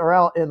grits are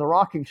out in the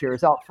rocking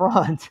chairs out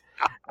front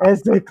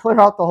as they clear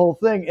out the whole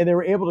thing, and they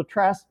were able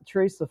to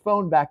trace the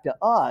phone back to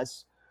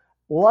us.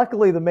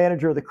 Luckily, the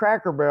manager of the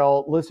Cracker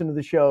Barrel listened to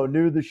the show,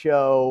 knew the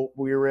show.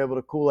 We were able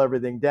to cool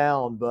everything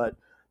down, but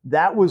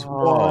that was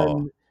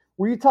Oh.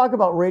 where you talk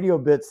about radio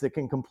bits that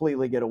can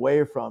completely get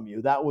away from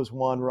you, that was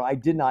one where I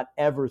did not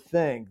ever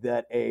think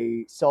that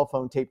a cell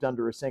phone taped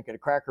under a sink in a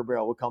Cracker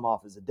Barrel would come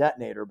off as a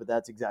detonator, but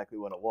that's exactly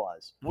what it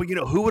was. Well,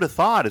 who would have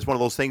thought? It's one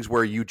of those things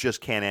where you just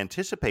can't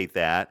anticipate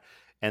that.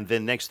 And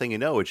then next thing you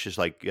know, it's just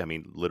like, I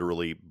mean,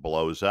 literally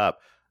blows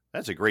up.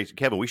 That's a great,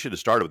 Kevin. We should have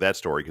started with that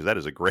story because that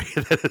is a great,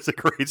 that is a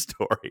great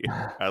story.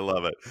 I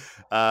love it.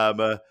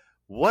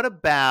 What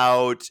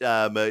about,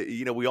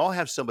 we all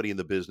have somebody in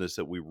the business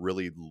that we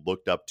really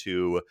looked up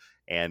to,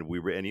 and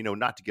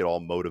not to get all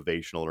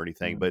motivational or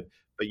anything, but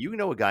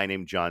a guy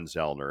named John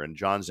Zellner. And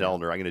John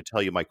Zellner, I'm going to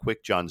tell you my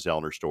quick John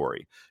Zellner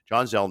story.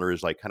 John Zellner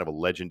is like kind of a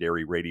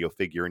legendary radio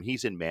figure, and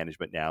he's in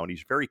management now, and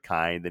he's very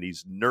kind, and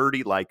he's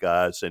nerdy like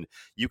us, and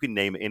you can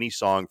name any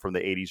song from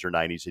the 80s or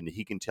 90s, and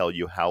he can tell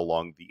you how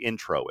long the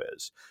intro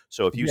is.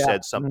 So if you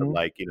said something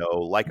like,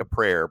 Like a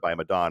Prayer by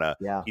Madonna,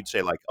 he'd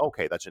say like,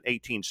 okay, that's an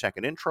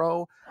 18-second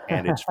intro,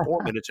 and it's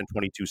 4 minutes and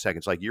 22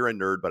 seconds. Like, you're a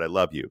nerd, but I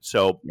love you.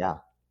 So,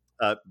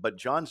 but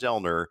John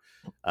Zellner,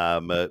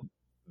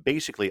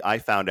 basically, I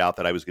found out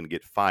that I was going to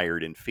get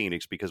fired in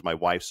Phoenix because my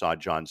wife saw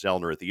John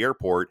Zellner at the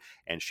airport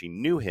and she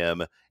knew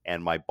him,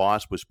 and my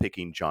boss was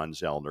picking John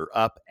Zellner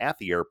up at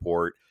the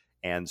airport.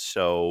 And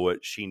so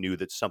she knew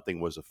that something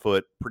was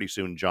afoot. Pretty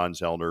soon, John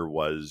Zellner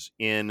was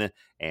in,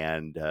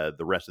 and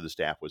the rest of the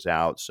staff was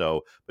out.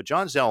 So, but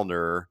John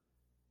Zellner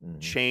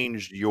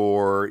changed you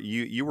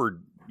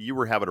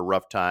were having a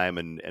rough time,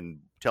 and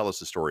tell us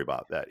the story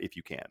about that if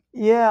you can.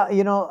 Yeah,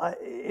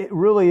 it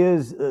really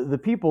is the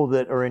people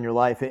that are in your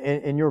life,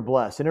 and you're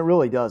blessed, and it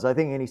really does. I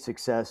think any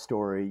success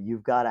story,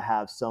 you've got to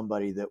have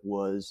somebody that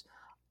was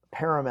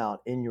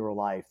paramount in your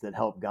life that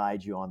helped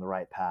guide you on the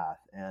right path.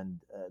 And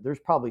there's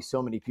probably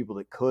so many people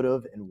that could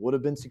have and would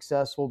have been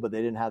successful, but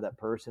they didn't have that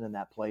person in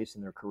that place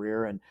in their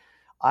career. And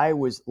I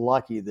was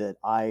lucky that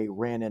I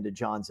ran into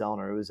John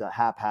Zellner. It was a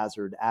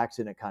haphazard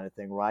accident kind of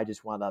thing where I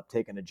just wound up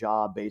taking a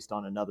job based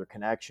on another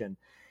connection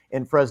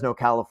in Fresno,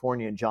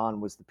 California, and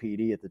John was the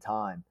PD at the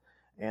time.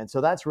 And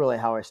so that's really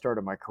how I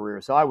started my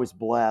career. So I was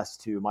blessed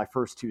to my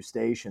first two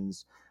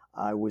stations.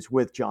 I was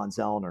with John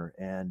Zellner,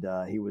 and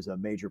he was a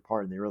major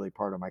part in the early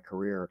part of my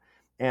career.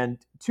 And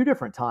two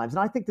different times, and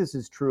I think this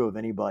is true of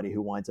anybody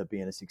who winds up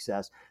being a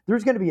success,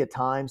 there's going to be a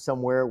time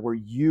somewhere where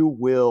you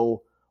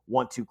will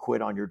want to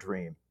quit on your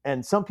dream.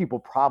 And some people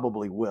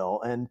probably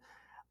will. And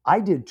I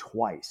did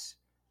twice.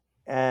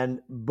 And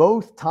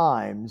both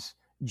times,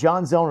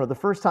 John Zellner, the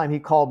first time he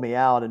called me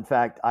out, in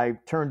fact, I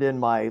turned in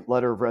my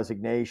letter of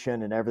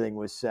resignation and everything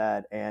was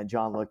set. And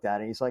John looked at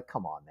it and he's like,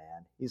 come on,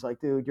 man. He's like,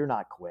 dude, you're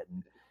not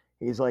quitting.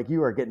 He's like,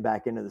 you are getting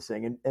back into this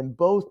thing. And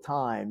both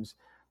times,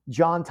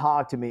 John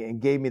talked to me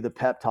and gave me the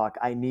pep talk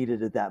I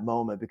needed at that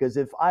moment. Because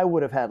if I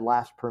would have had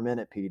laughs per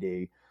minute,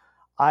 PD,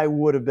 I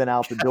would have been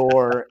out the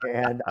door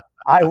and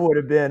I would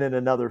have been in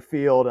another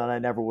field and I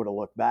never would have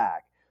looked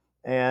back.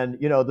 And,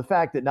 the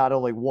fact that not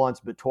only once,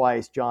 but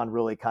twice, John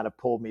really kind of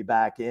pulled me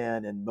back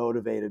in and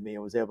motivated me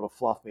and was able to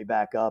fluff me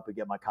back up and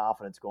get my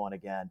confidence going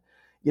again.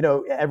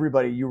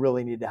 Everybody, you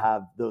really need to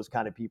have those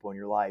kind of people in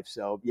your life.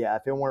 So, yeah,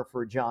 if it weren't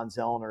for John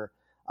Zellner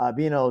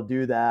being able to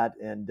do that,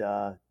 and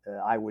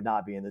I would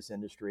not be in this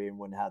industry and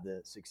wouldn't have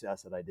the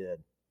success that I did.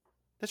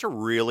 That's a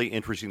really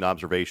interesting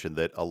observation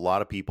that a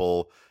lot of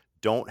people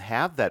don't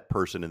have that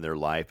person in their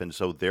life. And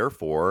so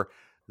therefore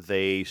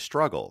they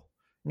struggle.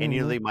 And,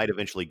 they might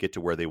eventually get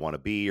to where they want to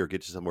be or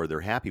get to somewhere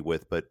they're happy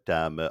with. But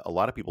a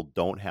lot of people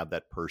don't have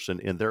that person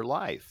in their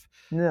life.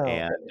 No.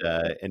 And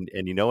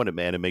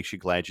it makes you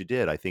glad you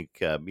did. I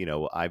think,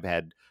 I've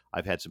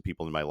had some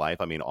people in my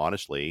life. I mean,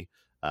 honestly,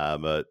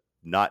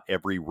 not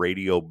every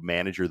radio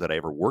manager that I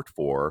ever worked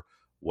for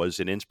was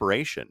an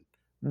inspiration,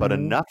 but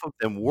enough of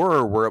them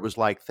were where it was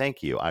like,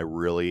 thank you. I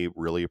really,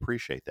 really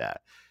appreciate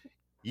that.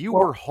 You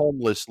were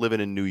homeless living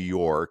in New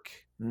York,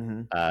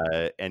 and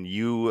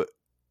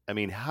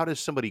how does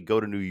somebody go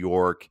to New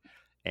York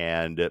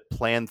and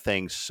plan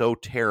things so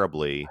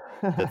terribly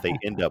that they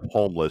end up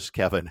homeless,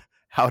 Kevin?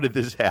 How did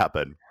this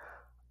happen?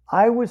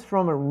 I was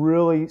from a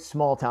really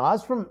small town. I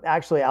was from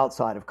actually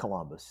outside of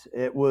Columbus.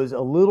 It was a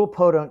little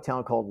podunk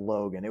town called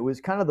Logan. It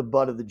was kind of the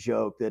butt of the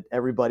joke that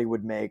everybody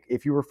would make.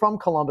 If you were from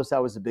Columbus,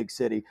 that was a big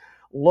city.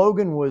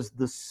 Logan was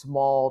the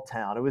small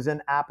town. It was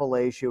in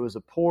Appalachia. It was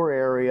a poor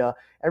area.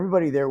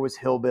 Everybody there was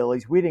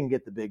hillbillies. We didn't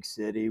get the big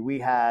city. We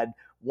had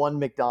one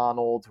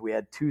McDonald's. We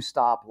had 2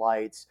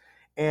 stoplights.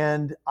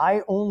 And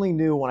I only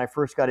knew when I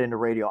first got into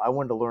radio, I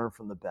wanted to learn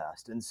from the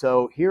best. And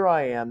so here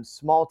I am,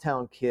 small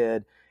town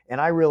kid.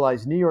 And I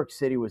realized New York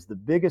City was the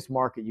biggest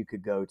market you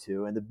could go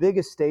to. And the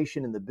biggest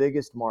station in the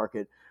biggest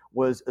market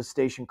was a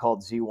station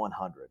called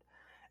Z100.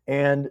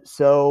 And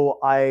so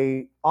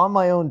on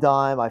my own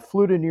dime, I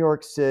flew to New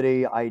York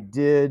City. I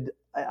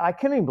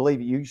can't even believe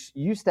it. You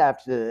used to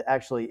have to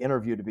actually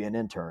interview to be an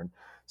intern.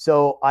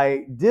 So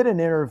I did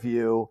an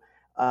interview.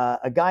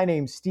 A guy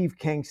named Steve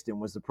Kingston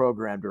was the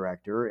program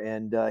director.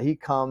 And he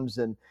comes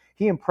and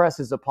he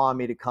impresses upon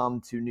me to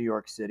come to New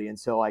York City. And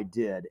so I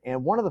did.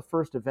 And one of the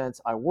first events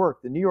I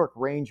worked, the New York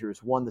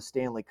Rangers won the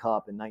Stanley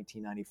Cup in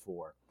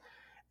 1994.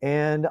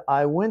 And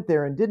I went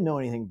there and didn't know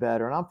anything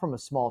better. And I'm from a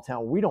small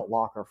town. We don't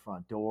lock our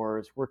front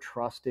doors. We're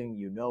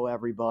trusting,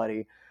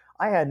 everybody.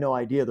 I had no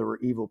idea there were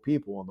evil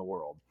people in the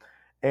world.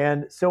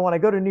 And so when I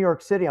go to New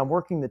York City, I'm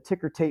working the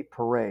ticker tape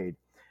parade.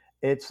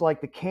 It's like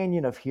the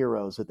Canyon of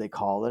Heroes that they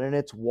call it, and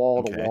it's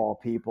wall to Okay. wall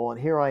people. And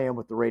here I am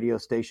with the radio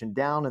station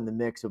down in the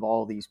mix of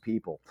all these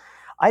people.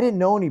 I didn't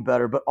know any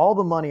better, but all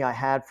the money I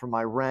had for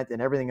my rent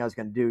and everything I was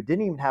going to do,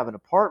 didn't even have an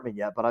apartment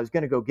yet, but I was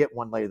going to go get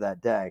one later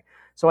that day.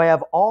 So I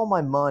have all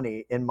my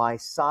money in my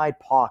side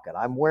pocket.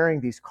 I'm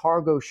wearing these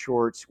cargo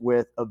shorts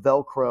with a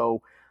Velcro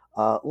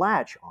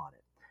latch on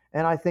it.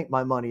 And I think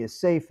my money is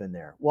safe in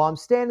there. Well, I'm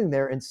standing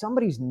there and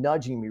somebody's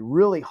nudging me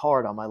really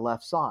hard on my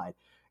left side.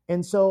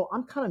 And so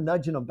I'm kind of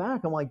nudging him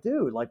back. I'm like,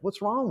 dude, like,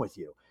 what's wrong with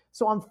you?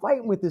 So I'm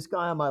fighting with this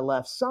guy on my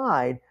left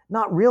side,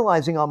 not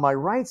realizing on my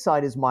right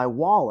side is my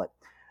wallet.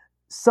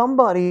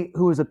 Somebody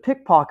who was a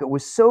pickpocket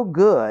was so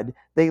good,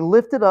 they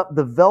lifted up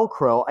the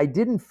Velcro. I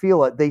didn't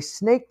feel it. They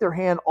snaked their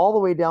hand all the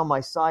way down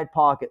my side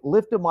pocket,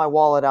 lifted my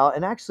wallet out,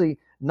 and actually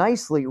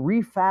nicely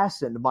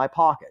refastened my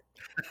pocket.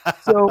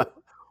 So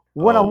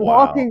when Oh, I'm wow.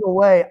 walking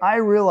away, I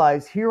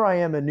realize here I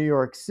am in New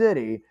York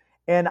City,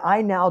 and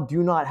I now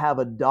do not have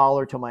a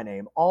dollar to my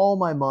name. All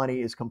my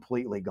money is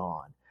completely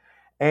gone.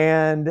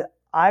 And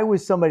I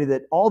was somebody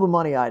that all the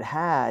money I'd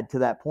had to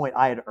that point,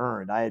 I had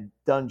earned. I had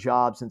done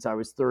jobs since I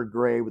was third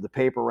grade with the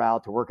paper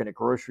route to working at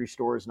grocery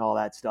stores and all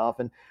that stuff.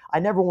 And I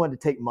never wanted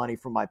to take money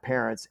from my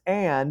parents.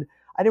 And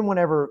I didn't want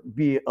to ever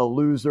be a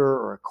loser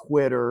or a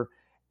quitter.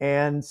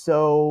 And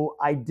so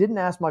I didn't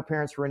ask my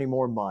parents for any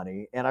more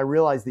money. And I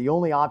realized the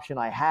only option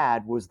I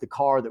had was the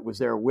car that was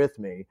there with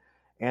me.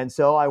 And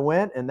so I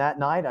went, and that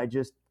night I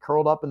just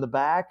curled up in the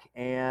back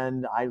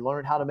and I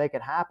learned how to make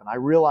it happen. I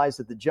realized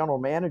that the general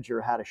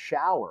manager had a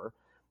shower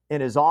in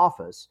his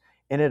office,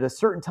 and at a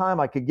certain time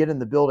I could get in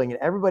the building,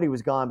 and everybody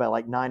was gone by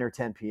like 9 or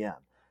 10 p.m.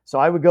 So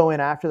I would go in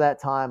after that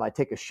time. I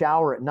take a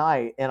shower at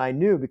night, and I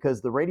knew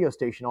because the radio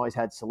station always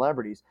had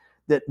celebrities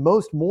that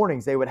most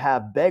mornings they would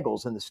have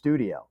bagels in the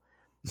studio.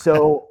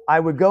 So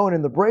I would go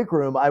in the break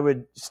room, I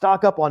would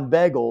stock up on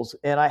bagels,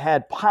 and I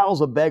had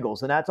piles of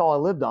bagels, and that's all I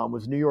lived on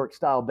was New York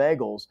style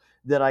bagels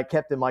that I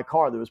kept in my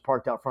car that was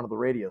parked out front of the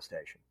radio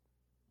station.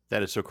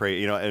 That is so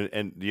crazy.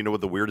 And you know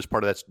what the weirdest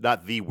part of that's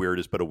not the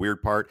weirdest, but a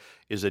weird part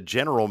is a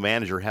general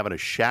manager having a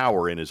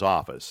shower in his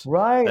office.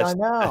 Right, I That's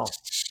know.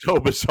 so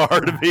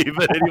bizarre to me.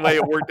 But anyway,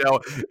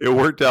 it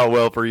worked out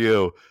well for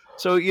you.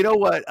 So you know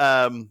what?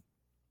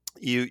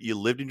 You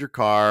lived in your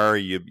car.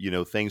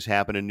 Things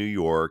happen in New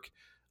York,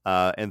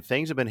 and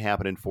things have been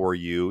happening for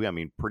you. I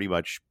mean, pretty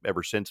much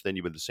ever since then.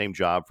 You've been the same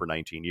job for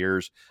 19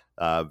 years.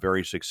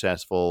 Very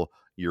successful.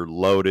 You're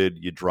loaded.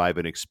 You drive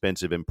an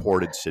expensive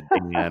imported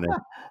sedan.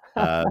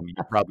 You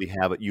probably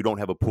have it. You don't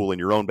have a pool in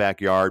your own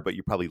backyard, but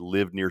you probably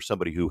live near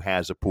somebody who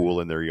has a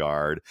pool in their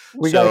yard.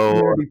 We got a So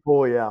community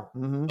pool, yeah.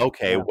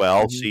 okay, Yeah.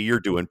 well, see,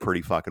 you're doing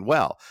pretty fucking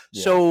well.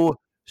 Yeah.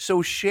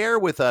 So share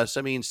with us,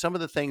 I mean, some of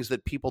the things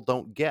that people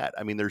don't get.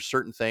 I mean, there's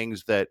certain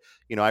things that,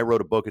 I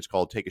wrote a book, it's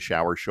called Take a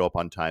Shower, Show Up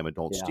on Time, and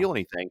Don't Yeah. Steal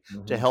Anything,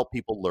 to Mhm. help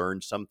people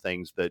learn some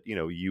things that,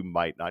 you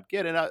might not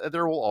get. And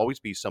there will always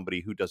be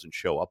somebody who doesn't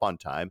show up on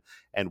time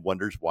and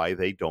wonders why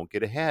they don't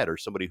get ahead, or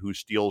somebody who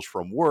steals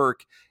from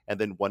work and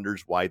then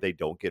wonders why they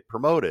don't get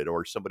promoted,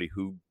 or somebody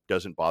who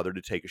doesn't bother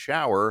to take a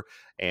shower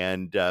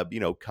and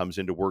comes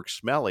into work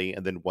smelly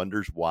and then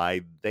wonders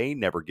why they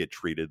never get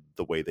treated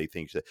the way they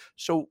think.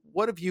 So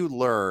what have you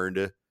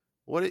learned?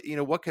 What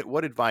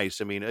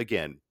advice? I mean,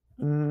 again,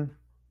 Mhm.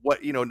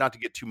 what not to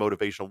get too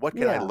motivational, what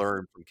can I Yeah.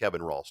 learn from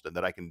Kevin Ralston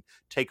that I can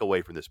take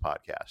away from this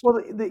podcast?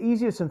 Well, the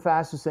easiest and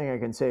fastest thing I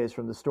can say is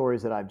from the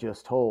stories that I've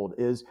just told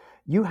is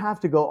you have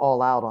to go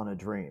all out on a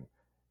dream.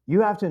 You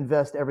have to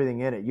invest everything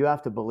in it. You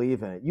have to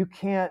believe in it. You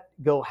can't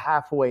go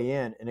halfway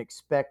in and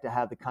expect to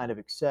have the kind of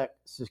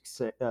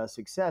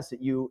success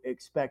that you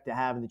expect to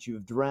have and that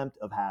you've dreamt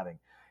of having.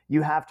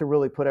 You have to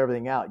really put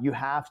everything out. You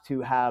have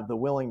to have the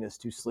willingness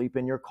to sleep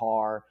in your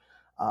car,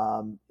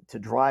 to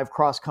drive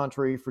cross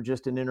country for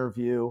just an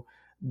interview.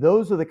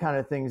 Those are the kind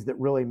of things that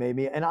really made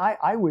me. And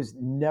I was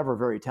never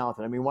very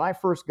talented. I mean, when I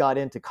first got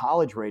into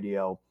college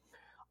radio,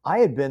 I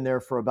had been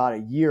there for about a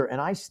year and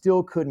I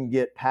still couldn't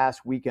get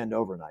past weekend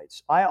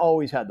overnights. I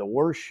always had the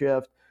worst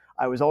shift.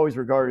 I was always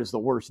regarded as the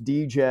worst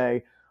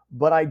DJ,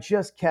 but I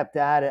just kept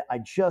at it. I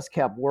just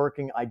kept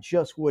working. I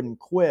just wouldn't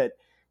quit.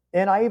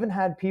 And I even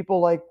had people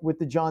like with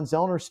the John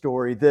Zellner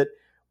story that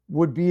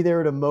would be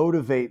there to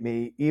motivate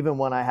me even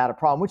when I had a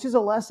problem, which is a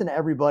lesson to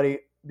everybody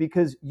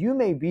because you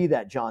may be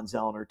that John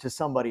Zellner to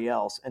somebody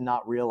else and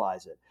not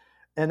realize it.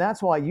 And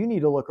that's why you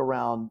need to look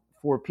around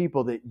for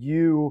people that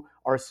you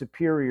are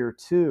superior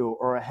to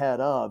or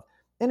ahead of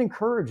and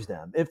encourage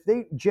them. If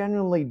they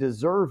genuinely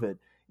deserve it,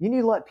 you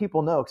need to let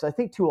people know because I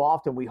think too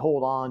often we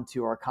hold on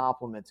to our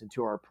compliments and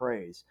to our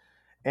praise.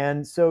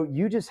 And so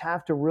you just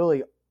have to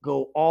really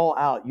go all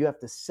out. You have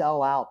to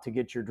sell out to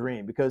get your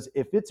dream because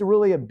if it's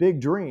really a big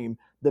dream,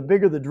 the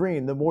bigger the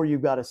dream, the more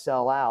you've got to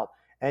sell out.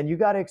 And you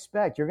got to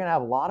expect you're going to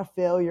have a lot of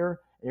failure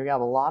and you're going to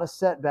have a lot of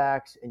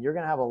setbacks and you're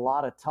going to have a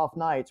lot of tough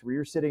nights where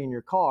you're sitting in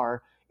your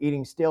car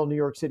eating stale New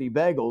York City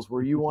bagels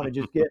where you want to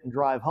just get and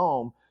drive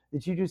home,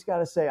 that you just got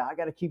to say, I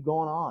got to keep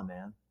going on,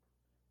 man.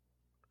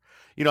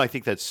 I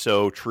think that's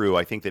so true.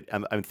 I think that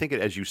I'm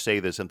thinking as you say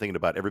this, I'm thinking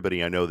about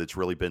everybody I know that's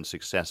really been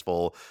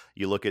successful.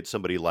 You look at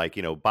somebody like,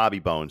 Bobby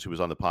Bones, who was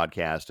on the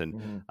podcast,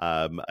 and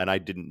I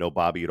didn't know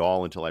Bobby at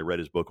all until I read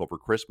his book over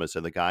Christmas.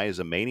 And the guy is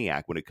a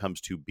maniac when it comes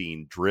to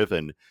being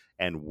driven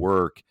and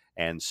work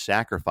and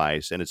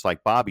sacrifice. And it's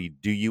like, Bobby,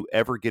 do you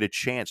ever get a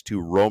chance to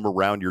roam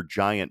around your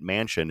giant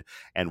mansion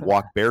and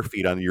walk bare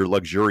feet on your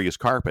luxurious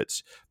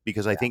carpets?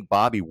 Because I think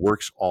Bobby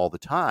works all the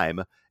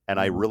time. And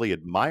I really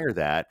admire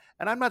that.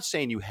 And I'm not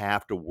saying you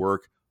have to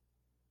work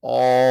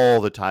all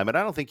the time. And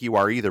I don't think you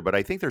are either. But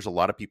I think there's a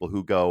lot of people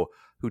who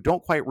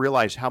don't quite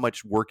realize how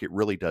much work it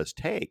really does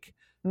take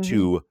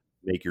to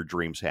make your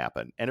dreams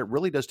happen. And it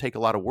really does take a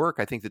lot of work.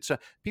 I think that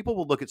people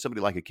will look at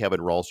somebody like a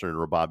Kevin Ralston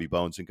or a Bobby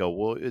Bones and go,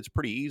 well, it's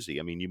pretty easy.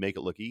 I mean, you make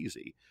it look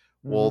easy.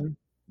 Well,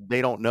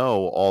 they don't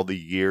know all the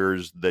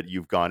years that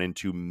you've gone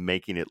into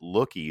making it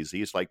look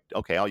easy. It's like,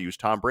 okay, I'll use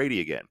Tom Brady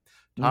again.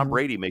 Tom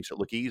Brady makes it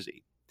look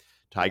easy.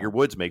 Tiger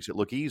Woods makes it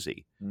look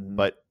easy,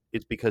 but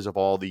it's because of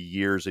all the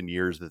years and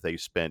years that they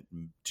spent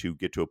to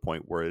get to a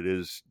point where it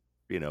is,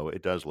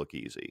 it does look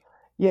easy.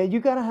 Yeah, you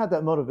got to have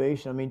that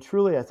motivation. I mean,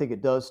 truly, I think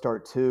it does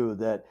start too,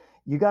 that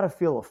you got to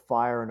feel a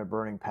fire and a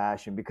burning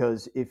passion,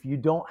 because if you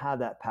don't have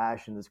that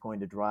passion that's going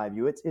to drive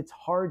you, it's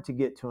hard to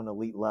get to an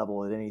elite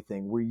level at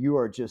anything where you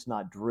are just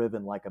not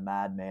driven like a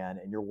madman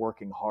and you're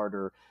working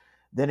harder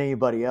than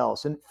anybody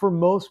else. And for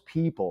most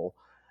people,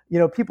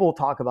 people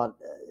talk about,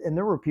 and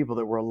there were people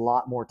that were a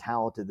lot more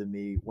talented than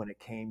me when it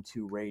came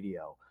to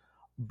radio.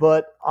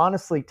 But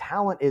honestly,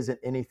 talent isn't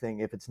anything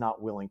if it's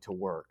not willing to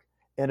work.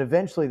 And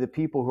eventually the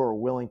people who are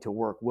willing to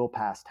work will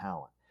pass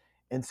talent.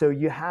 And so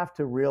you have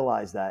to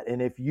realize that.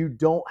 And if you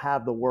don't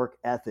have the work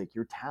ethic,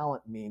 your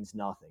talent means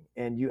nothing.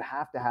 And you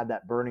have to have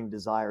that burning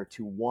desire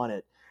to want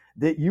it,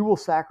 that you will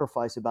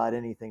sacrifice about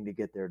anything to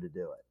get there to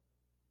do it.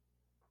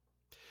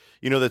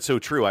 That's so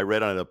true. I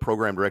read on a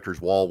program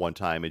director's wall one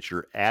time, it's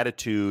your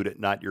attitude,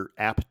 not your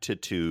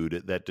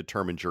aptitude, that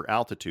determines your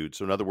altitude.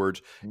 So in other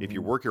words, if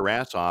you work your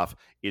ass off,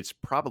 it's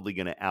probably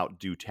going to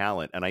outdo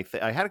talent. And I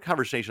had a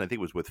conversation, I think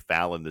it was with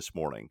Fallon this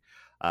morning.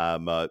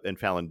 And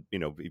Fallon,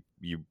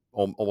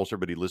 almost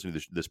everybody listening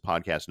to this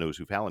podcast knows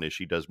who Fallon is.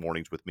 She does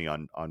mornings with me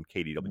on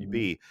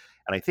KDWB.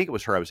 And I think it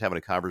was her I was having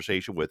a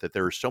conversation with, that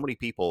there are so many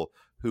people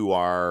who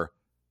are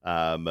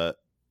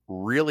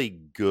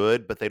really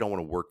good, but they don't want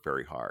to work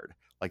very hard.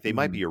 Like they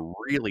might be a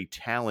really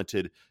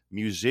talented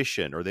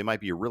musician, or they might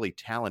be a really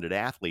talented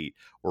athlete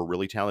or a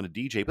really talented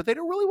DJ, but they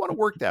don't really want to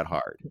work that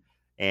hard.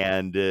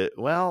 And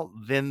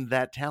then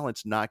that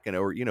talent's not going to,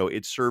 or,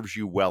 it serves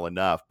you well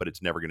enough, but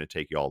it's never going to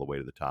take you all the way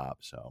to the top.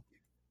 So.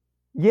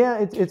 Yeah,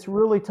 it's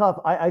really tough.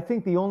 I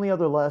think the only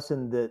other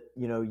lesson that,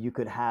 you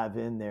could have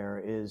in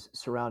there is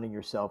surrounding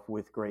yourself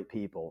with great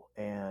people.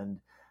 And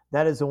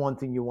that is the one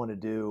thing you want to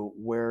do,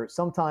 where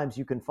sometimes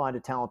you can find a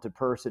talented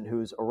person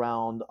who's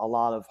around a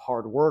lot of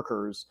hard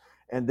workers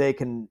and they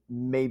can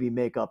maybe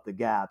make up the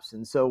gaps.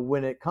 And so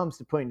when it comes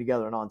to putting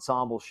together an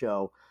ensemble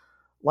show,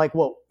 like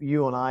what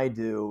you and I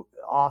do,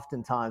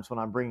 oftentimes when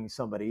I'm bringing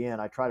somebody in,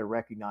 I try to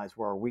recognize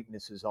where our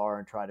weaknesses are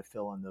and try to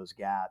fill in those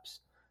gaps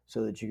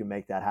so that you can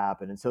make that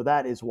happen. And so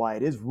that is why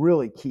it is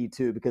really key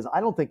too, because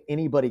I don't think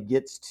anybody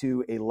gets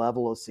to a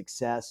level of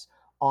success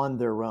on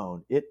their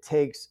own. It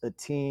takes a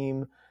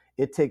team.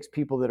 It takes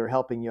people that are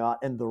helping you out,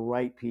 and the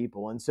right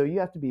people. And so you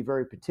have to be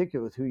very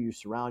particular with who you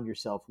surround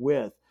yourself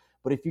with.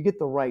 But if you get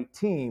the right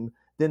team,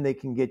 then they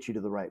can get you to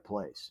the right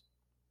place.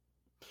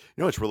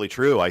 It's really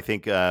true. I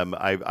think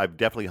I've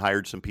definitely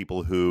hired some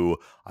people who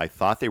I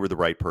thought they were the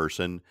right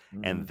person.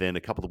 And then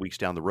a couple of weeks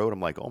down the road,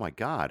 I'm like, oh my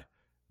God,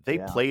 they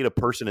played a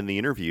person in the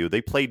interview.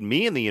 They played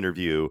me in the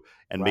interview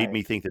and made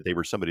me think that they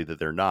were somebody that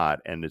they're not.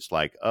 And it's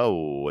like,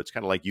 it's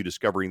kind of like you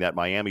discovering that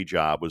Miami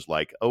job was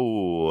like,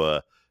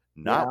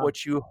 not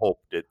what you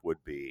hoped it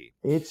would be.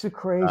 It's the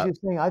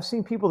craziest thing. I've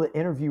seen people that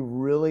interview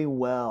really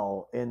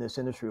well in this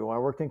industry. When I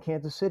worked in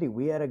Kansas City,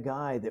 we had a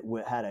guy that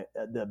had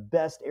the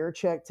best air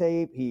check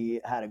tape.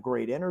 He had a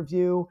great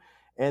interview.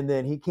 And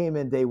then he came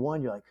in day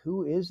one. You're like,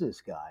 who is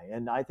this guy?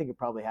 And I think it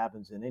probably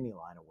happens in any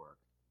line of work.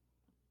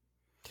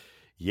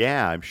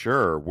 Yeah, I'm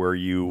sure, where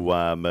you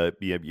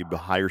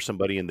hire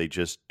somebody and they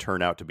just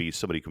turn out to be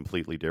somebody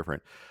completely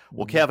different.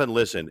 Well, Kevin,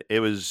 listen, it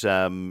was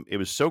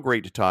so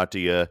great to talk to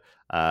you.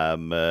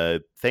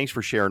 Thanks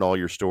for sharing all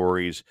your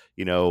stories.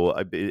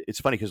 It's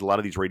funny because a lot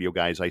of these radio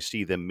guys, I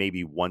see them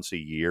maybe once a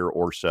year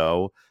or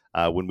so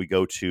when we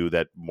go to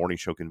that morning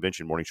show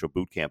convention, morning show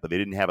boot camp, but they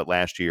didn't have it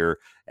last year,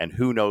 and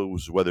who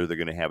knows whether they're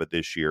going to have it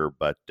this year.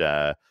 But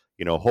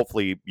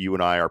hopefully you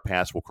and our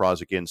paths will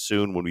cross again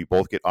soon when we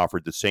both get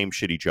offered the same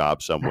shitty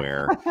job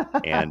somewhere.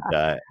 and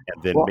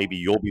then maybe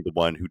you'll be the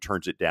one who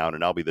turns it down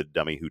and I'll be the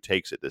dummy who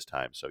takes it this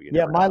time. So,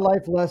 my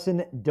life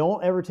lesson,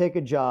 don't ever take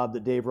a job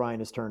that Dave Ryan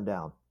has turned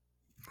down.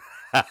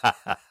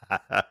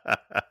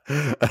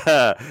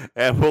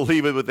 And we'll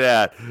leave it with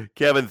that.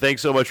 Kevin,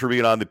 thanks so much for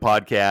being on the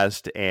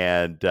podcast,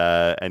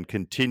 and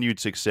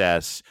continued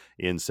success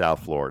in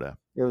South Florida.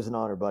 It was an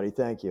honor, buddy.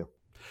 Thank you.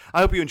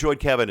 I hope you enjoyed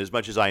Kevin as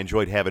much as I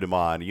enjoyed having him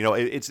on. You know,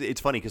 it's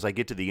funny because I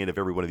get to the end of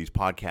every one of these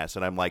podcasts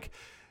and I'm like,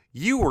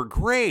 you were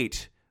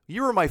great.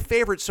 You were my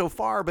favorite so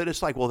far, but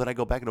it's like, well, then I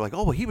go back and I'm like,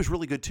 oh, well, he was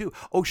really good too.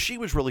 Oh, she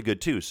was really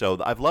good too.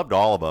 So I've loved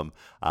all of them.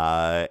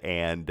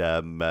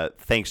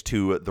 Thanks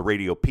to the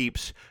radio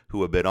peeps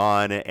who have been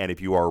on. And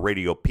if you are a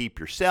radio peep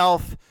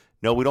yourself,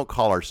 no, we don't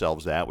call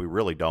ourselves that. We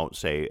really don't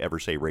ever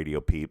say radio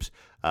peeps.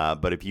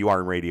 But if you are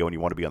in radio and you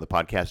want to be on the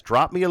podcast,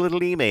 drop me a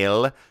little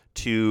email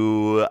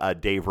to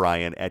Dave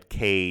Ryan at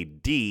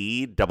kdwb.com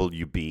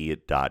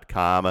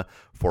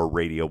for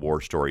Radio War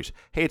Stories.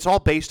 Hey, it's all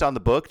based on the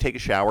book. Take a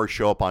shower,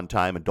 show up on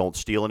time, and don't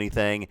steal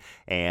anything.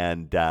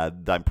 And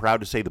I'm proud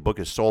to say the book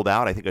is sold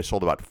out. I think I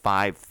sold about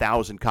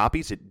 5,000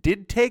 copies. It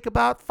did take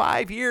about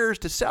 5 years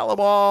to sell them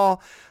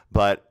all.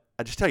 But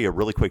I'll just tell you a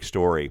really quick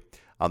story.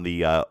 On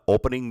the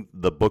opening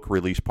the book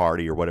release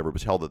party or whatever, it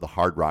was held at the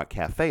Hard Rock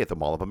Cafe at the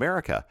Mall of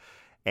America.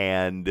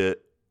 And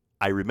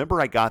I remember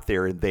I got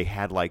there and they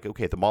had at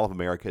the Mall of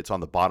America, it's on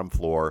the bottom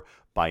floor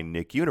by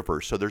Nick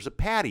Universe. So there's a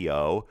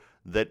patio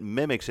that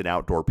mimics an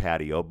outdoor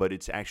patio, but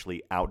it's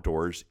actually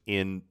outdoors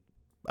in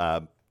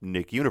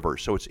Nick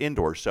Universe. So it's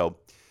indoors. So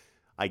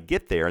I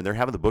get there and they're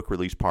having the book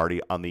release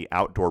party on the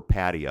outdoor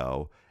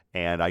patio.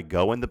 And I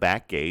go in the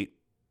back gate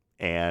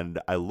and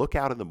I look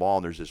out in the mall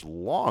and there's this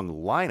long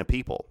line of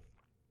people.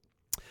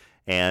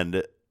 And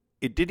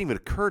it didn't even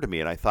occur to me.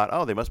 And I thought,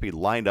 oh, they must be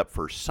lined up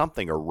for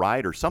something, a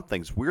ride or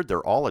something's weird.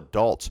 They're all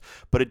adults.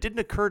 But it didn't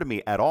occur to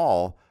me at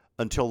all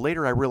until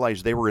later I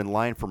realized they were in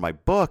line for my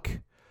book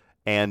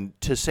and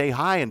to say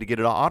hi and to get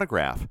an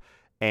autograph.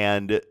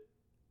 And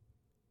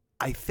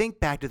I think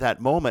back to that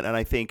moment and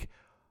I think,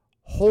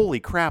 holy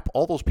crap,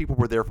 all those people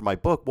were there for my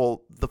book.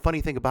 Well, the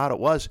funny thing about it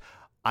was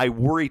I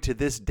worry to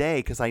this day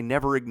because I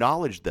never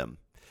acknowledged them.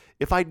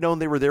 If I'd known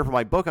they were there for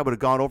my book, I would have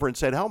gone over and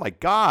said, oh, my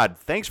God,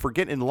 thanks for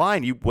getting in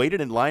line. You waited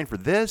in line for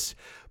this?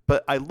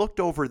 But I looked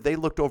over, they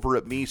looked over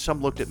at me,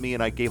 some looked at me,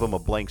 and I gave them a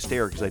blank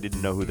stare because I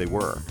didn't know who they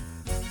were.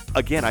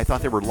 Again, I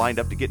thought they were lined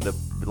up to get into,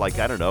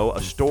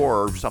 a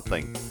store or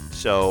something.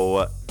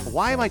 So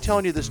why am I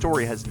telling you this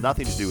story? It has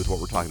nothing to do with what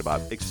we're talking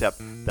about,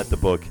 except that the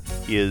book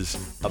is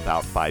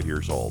about 5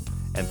 years old.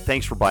 And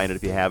thanks for buying it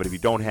if you have it. If you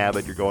don't have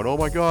it, you're going, oh,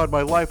 my God,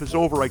 my life is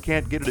over. I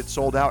can't get it. It's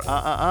sold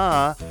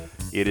out.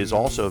 It is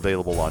also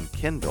available on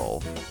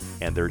Kindle,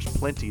 and there's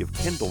plenty of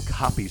Kindle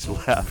copies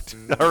left.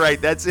 All right,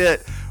 that's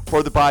it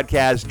for the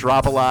podcast.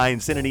 Drop a line,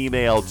 send an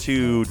email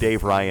to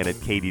Dave Ryan at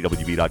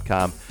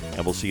kdwb.com,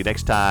 and we'll see you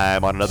next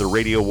time on another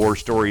Radio War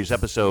Stories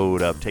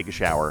episode of Take a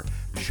Shower,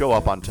 Show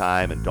Up on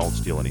Time, and Don't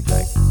Steal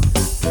Anything.